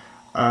 although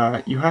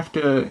you have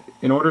to,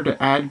 in order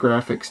to add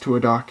graphics to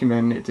a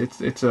document,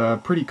 it's a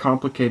pretty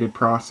complicated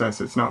process.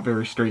 It's not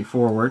very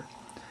straightforward.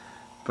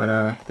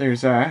 But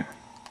there's that.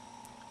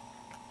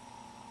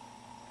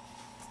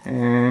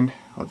 And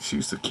I'll just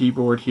use the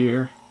keyboard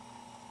here.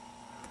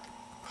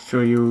 I'll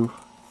show you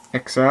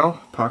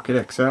Excel, Pocket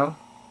Excel.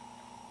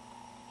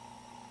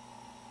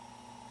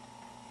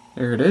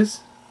 There it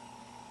is.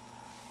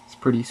 It's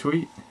pretty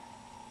sweet.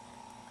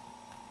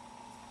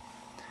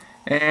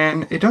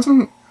 And it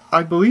doesn't,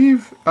 I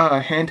believe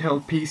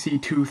Handheld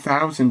PC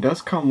 2000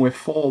 does come with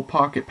full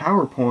Pocket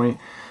PowerPoint,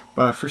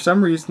 but for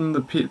some reason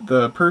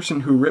the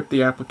person who ripped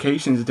the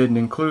applications didn't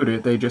include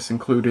it. They just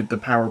included the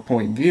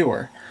PowerPoint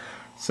viewer.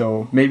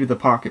 So maybe the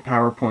Pocket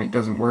PowerPoint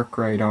doesn't work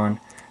right on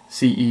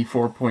CE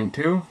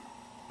 4.2,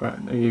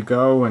 but there you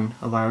go, and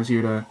allows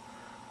you to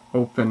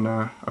open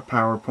a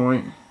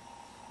PowerPoint.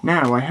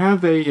 Now I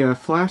have a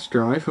flash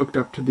drive hooked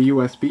up to the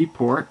USB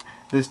port.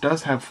 This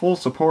does have full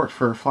support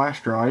for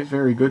flash drive,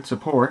 very good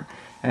support,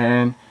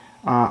 and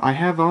I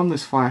have on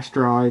this flash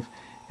drive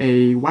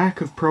a whack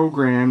of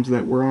programs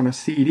that were on a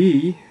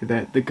CD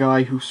that the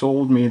guy who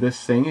sold me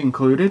this thing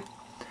included.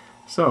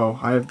 So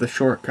I have the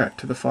shortcut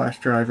to the flash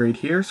drive right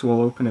here, so we'll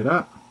open it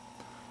up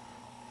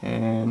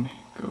and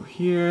go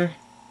here.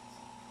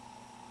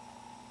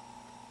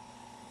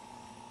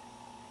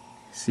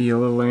 See a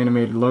little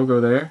animated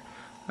logo there.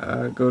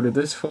 Go to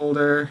this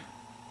folder.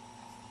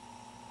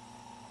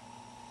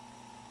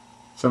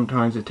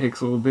 Sometimes it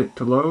takes a little bit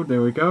to load.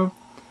 There we go.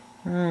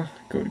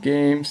 Go to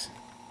games.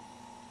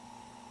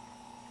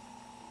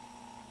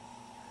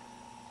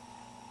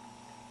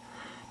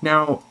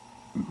 Now,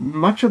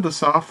 much of the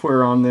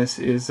software on this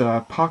is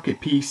Pocket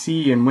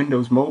PC and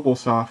Windows Mobile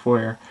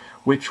software,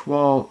 which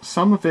while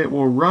some of it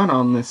will run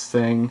on this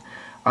thing,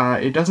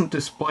 it doesn't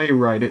display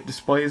right. It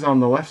displays on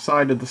the left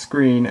side of the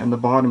screen and the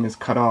bottom is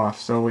cut off,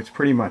 so it's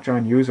pretty much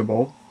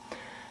unusable.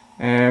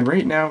 And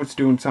right now it's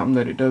doing something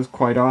that it does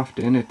quite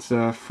often. It's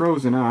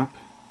frozen up,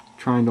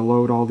 trying to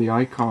load all the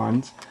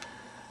icons.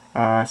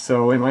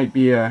 So it might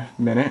be a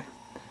minute,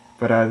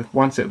 but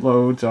once it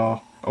loads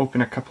I'll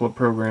open a couple of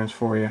programs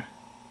for you.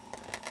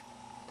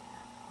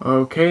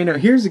 Okay, now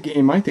here's a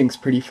game I think's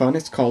pretty fun.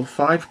 It's called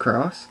 5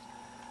 Cross.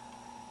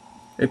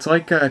 It's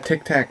like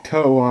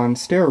tic-tac-toe on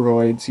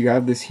steroids. You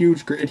have this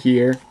huge grid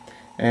here,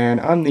 and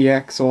I'm the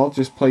X, so I'll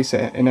just place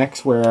an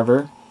X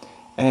wherever.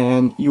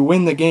 And you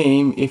win the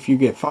game if you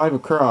get 5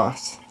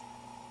 across.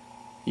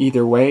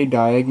 Either way,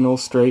 diagonal,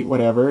 straight,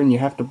 whatever, and you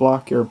have to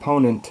block your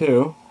opponent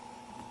too.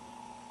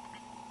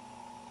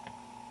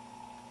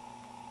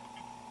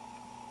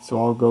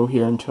 So I'll go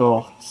here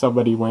until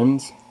somebody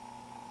wins.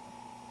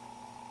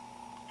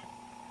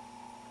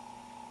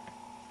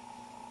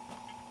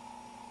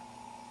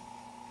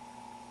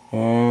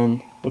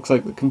 And looks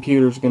like the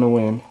computer's gonna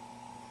win.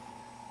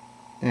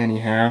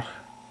 Anyhow,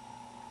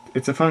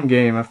 it's a fun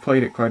game. I've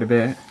played it quite a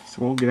bit,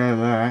 so we'll get out of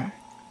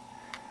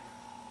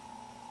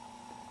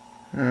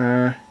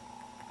that.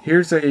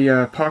 Here's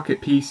a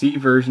Pocket PC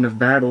version of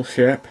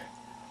Battleship.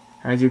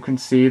 As you can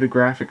see, the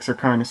graphics are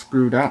kind of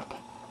screwed up.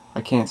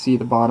 I can't see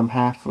the bottom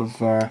half of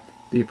the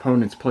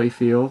opponent's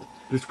playfield.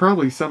 There's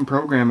probably some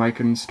program I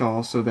can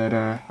install so that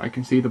I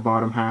can see the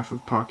bottom half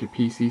of Pocket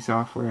PC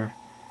software.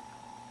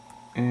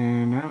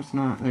 And now it's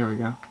not. There we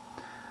go.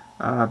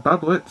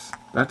 Bubblets.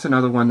 That's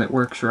another one that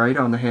works right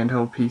on the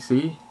handheld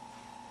PC.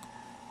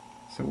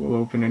 So we'll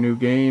open a new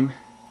game.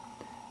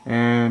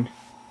 And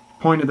the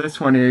point of this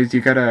one is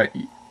you gotta,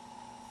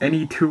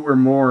 any two or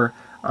more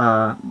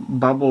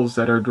bubbles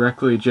that are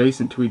directly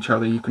adjacent to each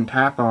other, you can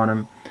tap on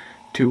them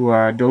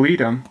to delete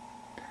them,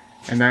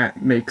 and that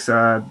makes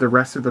the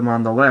rest of them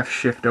on the left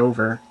shift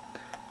over.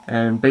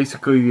 And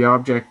basically the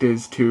object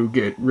is to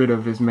get rid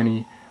of as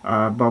many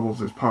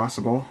bubbles as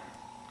possible.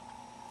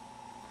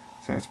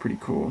 So that's pretty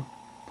cool.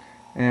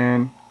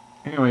 And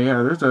anyway,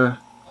 yeah, there's a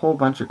whole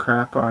bunch of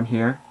crap on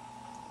here.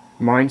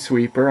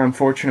 Minesweeper,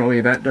 unfortunately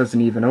that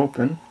doesn't even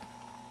open.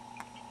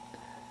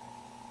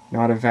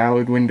 Not a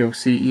valid Windows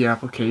CE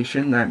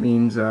application. That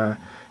means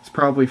it's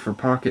probably for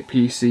Pocket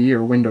PC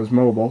or Windows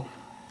Mobile,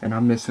 and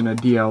I'm missing a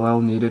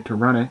DLL needed to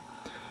run it.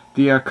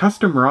 The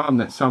custom ROM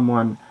that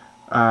someone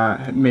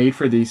made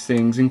for these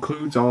things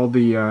includes all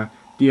the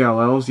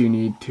DLLs you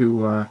need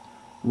to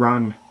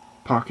run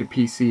Pocket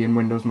PC and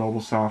Windows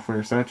Mobile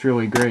software, so that's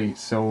really great.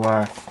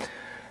 So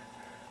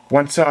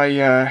once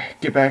I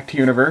get back to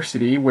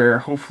university, where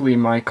hopefully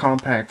my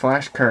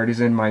CompactFlash card is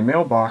in my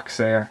mailbox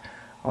there,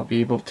 I'll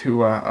be able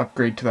to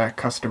upgrade to that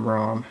custom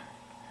ROM,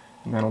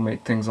 and that'll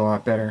make things a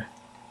lot better.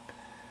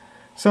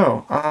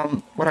 So,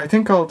 what I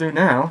think I'll do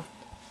now,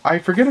 I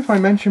forget if I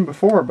mentioned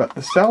before, but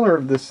the seller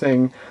of this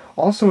thing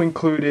also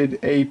included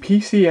a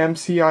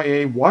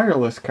PCMCIA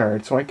wireless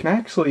card, so I can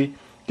actually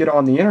get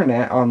on the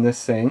internet on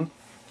this thing.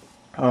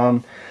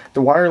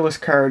 The wireless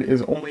card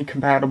is only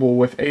compatible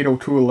with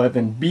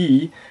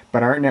 802.11b,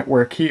 but our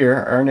network here,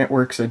 our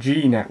network's a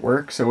G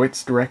network, so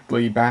it's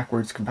directly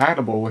backwards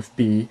compatible with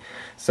B.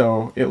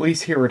 So at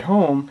least here at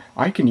home,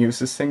 I can use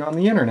this thing on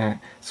the internet.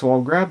 So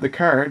I'll grab the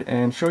card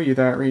and show you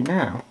that right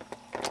now.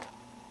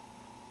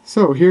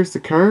 So here's the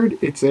card.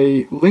 It's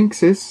a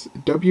Linksys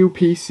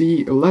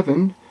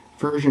WPC11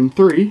 version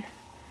 3,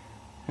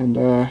 and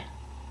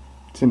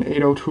it's an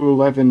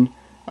 802.11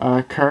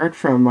 card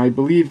from, I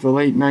believe, the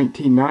late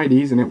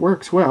 1990s, and it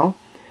works well.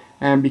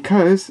 And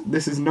because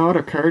this is not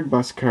a card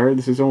bus card,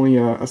 this is only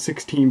a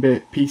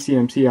 16-bit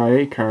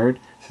PCMCIA card,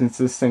 since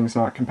this thing's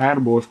not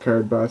compatible with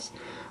card bus.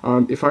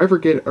 If I ever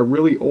get a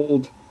really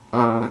old,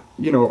 a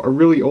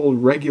really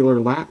old regular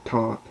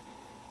laptop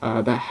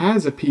that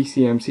has a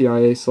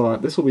PCMCIA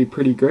slot, this will be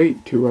pretty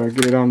great to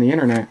get it on the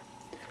internet,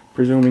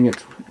 presuming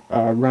it's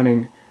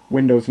running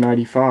Windows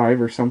 95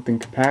 or something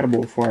compatible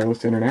with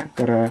wireless internet.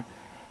 But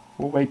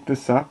we'll wake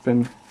this up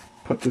and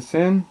put this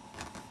in.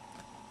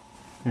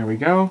 There we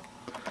go.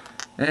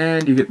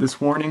 And you get this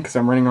warning because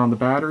I'm running on the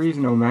batteries,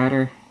 no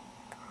matter.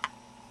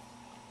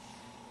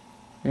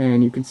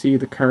 And you can see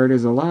the card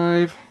is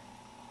alive.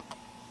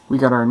 We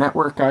got our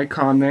network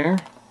icon there.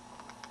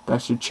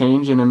 That should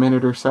change in a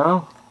minute or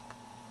so.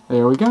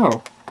 There we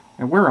go.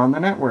 And we're on the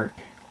network.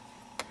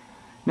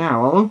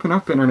 Now I'll open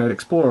up Internet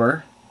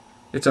Explorer.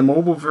 It's a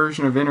mobile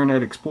version of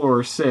Internet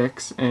Explorer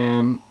 6,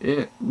 and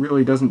it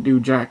really doesn't do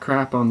jack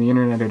crap on the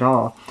internet at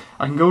all.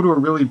 I can go to a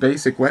really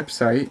basic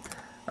website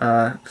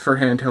for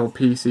handheld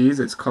PCs.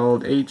 It's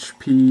called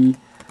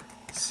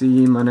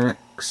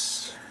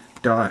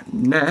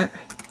hpcmonix.net,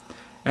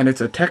 and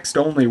it's a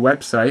text-only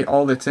website.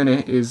 All that's in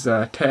it is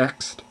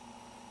text,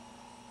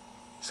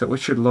 so it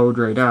should load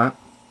right up.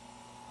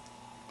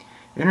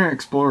 Internet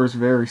Explorer is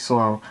very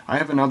slow. I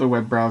have another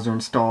web browser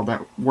installed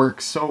that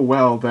works so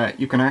well that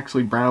you can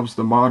actually browse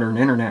the modern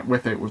internet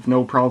with it with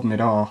no problem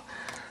at all.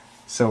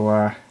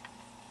 So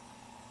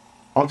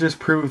I'll just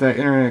prove that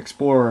Internet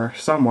Explorer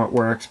somewhat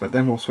works, but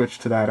then we'll switch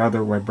to that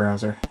other web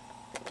browser.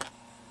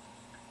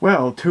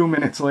 Well, 2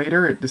 minutes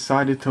later it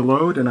decided to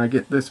load, and I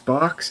get this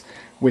box,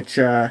 which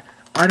I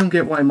don't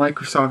get why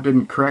Microsoft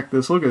didn't correct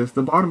this. Look at this,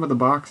 the bottom of the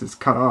box is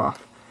cut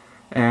off.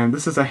 And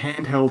this is a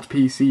handheld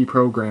PC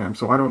program,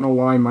 so I don't know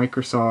why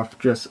Microsoft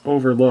just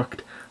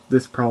overlooked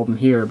this problem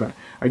here, but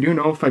I do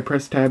know if I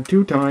press tab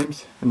 2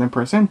 times and then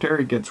press enter,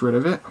 it gets rid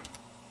of it.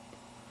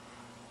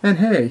 And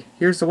hey,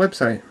 here's the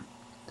website.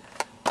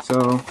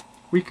 So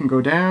we can go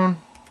down.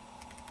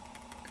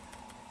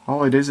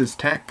 All it is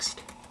text.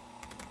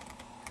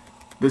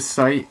 This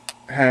site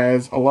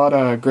has a lot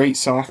of great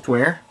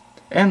software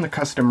and the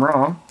custom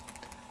ROM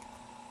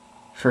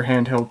for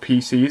handheld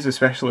PCs,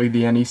 especially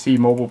the NEC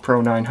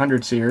MobilePro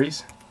 900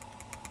 series.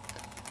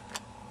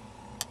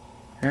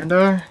 And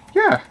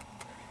yeah,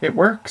 it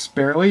works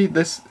barely.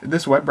 This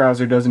web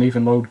browser doesn't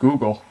even load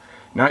Google.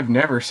 And I've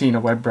never seen a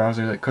web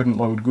browser that couldn't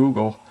load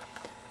Google.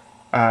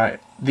 The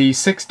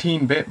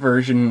 16-bit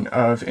version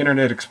of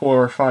Internet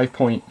Explorer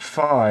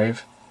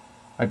 5.5,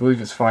 I believe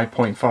it's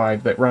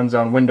 5.5, that runs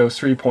on Windows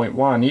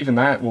 3.1, even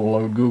that will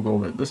load Google,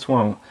 but this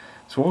won't.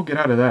 So we'll get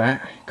out of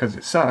that, because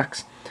it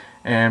sucks.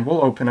 And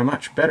we'll open a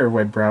much better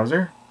web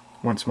browser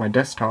once my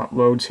desktop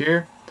loads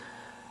here.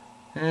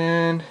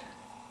 And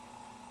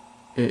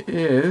it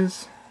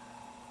is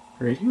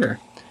right here.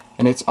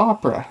 And it's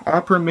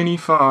Opera Mini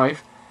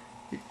 5.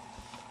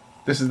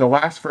 This is the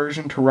last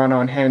version to run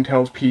on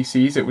handheld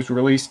PCs. It was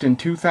released in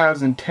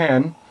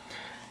 2010.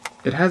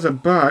 It has a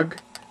bug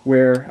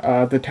where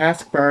the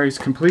taskbar is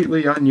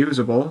completely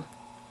unusable,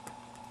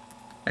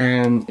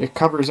 and it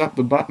covers up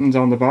the buttons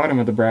on the bottom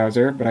of the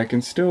browser, but I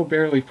can still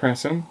barely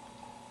press them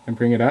and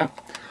bring it up.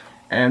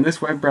 And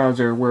this web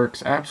browser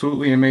works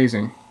absolutely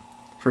amazing.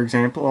 For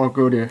example, I'll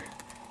go to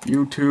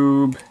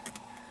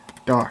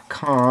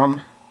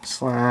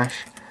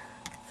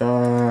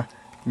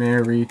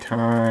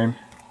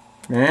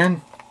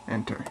youtube.com/the-maritime-man,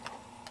 enter.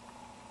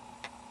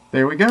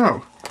 There we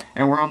go.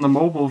 And we're on the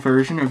mobile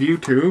version of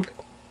YouTube.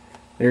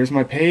 There's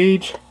my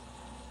page.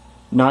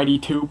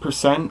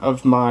 92%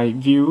 of my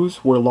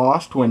views were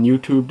lost when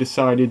YouTube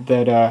decided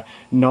that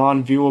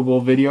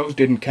non-viewable videos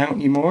didn't count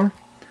anymore.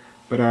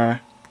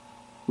 But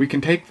we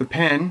can take the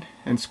pen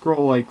and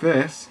scroll like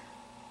this.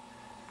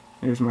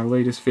 There's my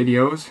latest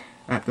videos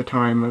at the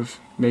time of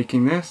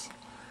making this.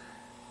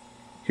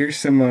 Here's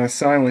some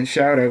silent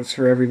shoutouts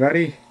for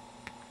everybody.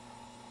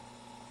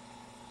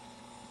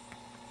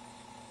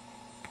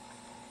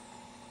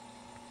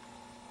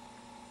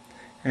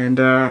 And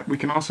we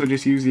can also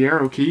just use the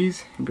arrow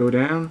keys and go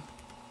down.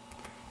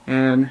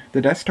 And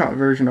the desktop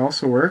version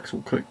also works.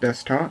 We'll click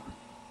desktop.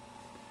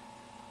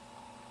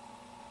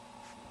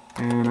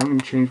 And I'm going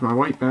to change my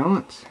white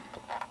balance.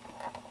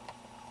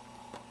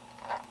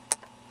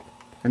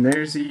 And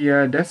there's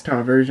the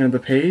desktop version of the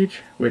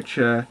page, which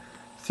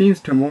seems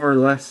to more or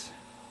less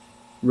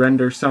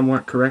render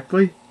somewhat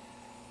correctly.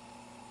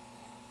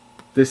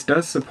 This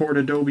does support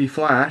Adobe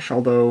Flash,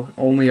 although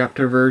only up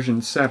to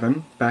version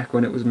 7, back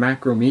when it was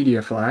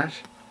Macromedia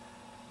Flash.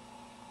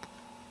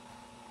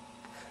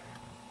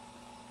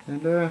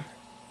 And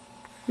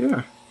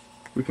yeah,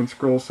 we can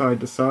scroll side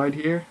to side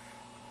here.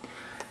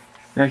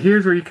 Now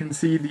here's where you can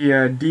see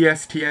the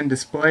DSTN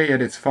display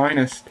at its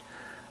finest.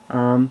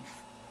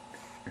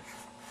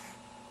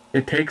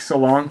 It takes so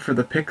long for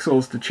the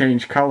pixels to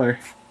change color,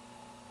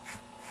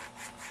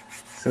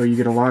 so you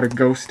get a lot of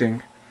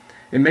ghosting.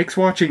 It makes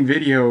watching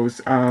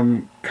videos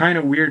kind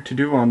of weird to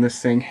do on this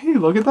thing. Hey,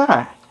 look at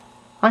that!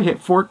 I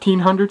hit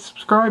 1,400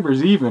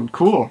 subscribers even.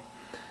 Cool.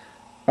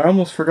 I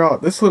almost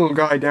forgot. This little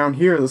guy down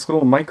here, this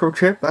little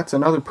microchip, that's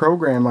another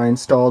program I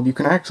installed. You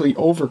can actually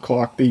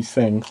overclock these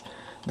things.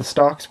 The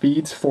stock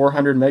speed's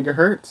 400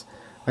 megahertz.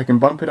 I can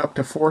bump it up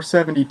to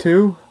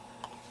 472.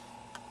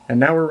 And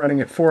now we're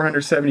running at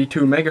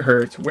 472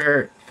 megahertz,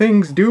 where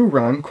things do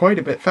run quite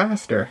a bit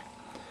faster.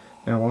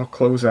 Now I'll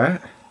close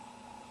that.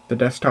 The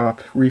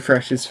desktop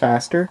refreshes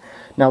faster.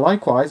 Now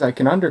likewise, I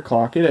can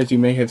underclock it, as you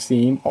may have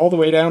seen, all the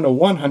way down to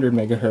 100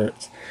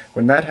 megahertz.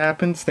 When that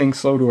happens, things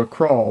slow to a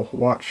crawl.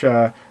 Watch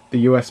the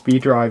USB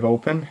drive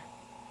open.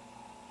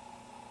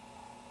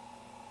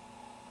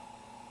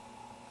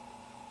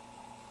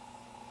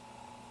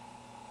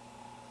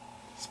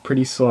 It's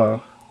pretty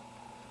slow.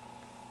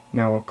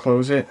 Now I'll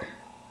close it.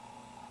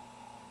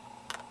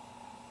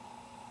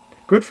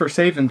 Good for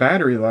saving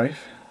battery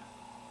life.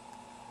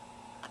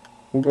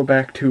 We'll go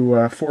back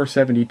to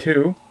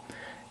 472.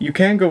 You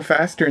can go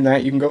faster than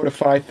that. You can go to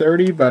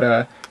 530,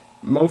 but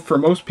for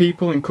most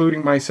people,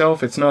 including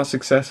myself, it's not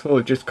successful.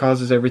 It just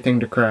causes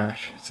everything to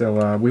crash.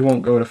 So we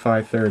won't go to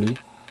 530.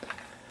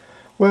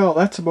 Well,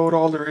 that's about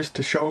all there is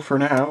to show for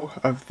now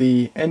of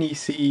the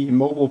NEC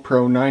MobilePro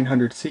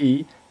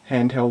 900C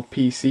handheld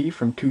PC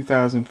from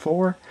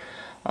 2004.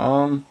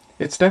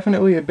 It's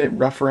definitely a bit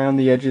rough around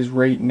the edges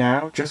right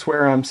now, just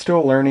where I'm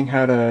still learning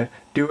how to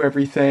do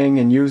everything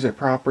and use it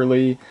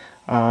properly.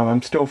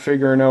 I'm still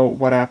figuring out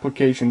what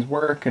applications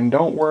work and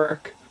don't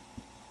work.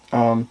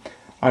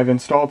 I've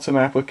installed some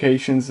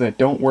applications that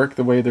don't work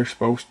the way they're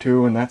supposed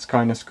to, and that's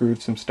kind of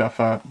screwed some stuff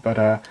up.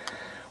 But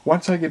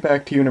once I get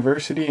back to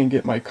university and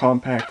get my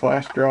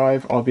CompactFlash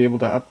drive, I'll be able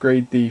to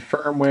upgrade the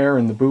firmware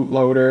and the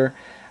bootloader,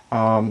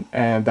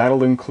 and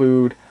that'll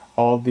include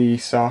all the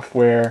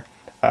software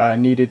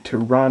needed to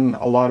run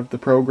a lot of the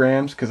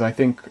programs, because I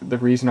think the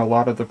reason a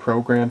lot of the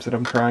programs that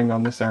I'm trying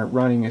on this aren't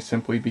running is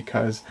simply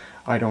because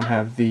I don't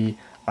have the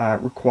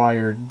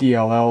required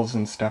DLLs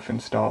and stuff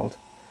installed.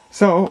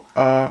 So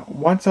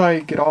once I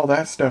get all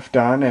that stuff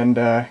done and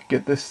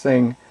get this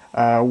thing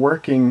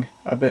working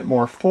a bit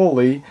more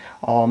fully,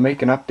 I'll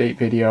make an update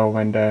video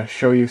and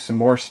show you some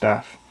more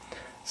stuff.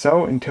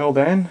 So until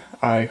then,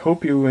 I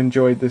hope you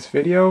enjoyed this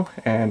video,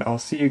 and I'll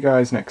see you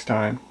guys next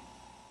time.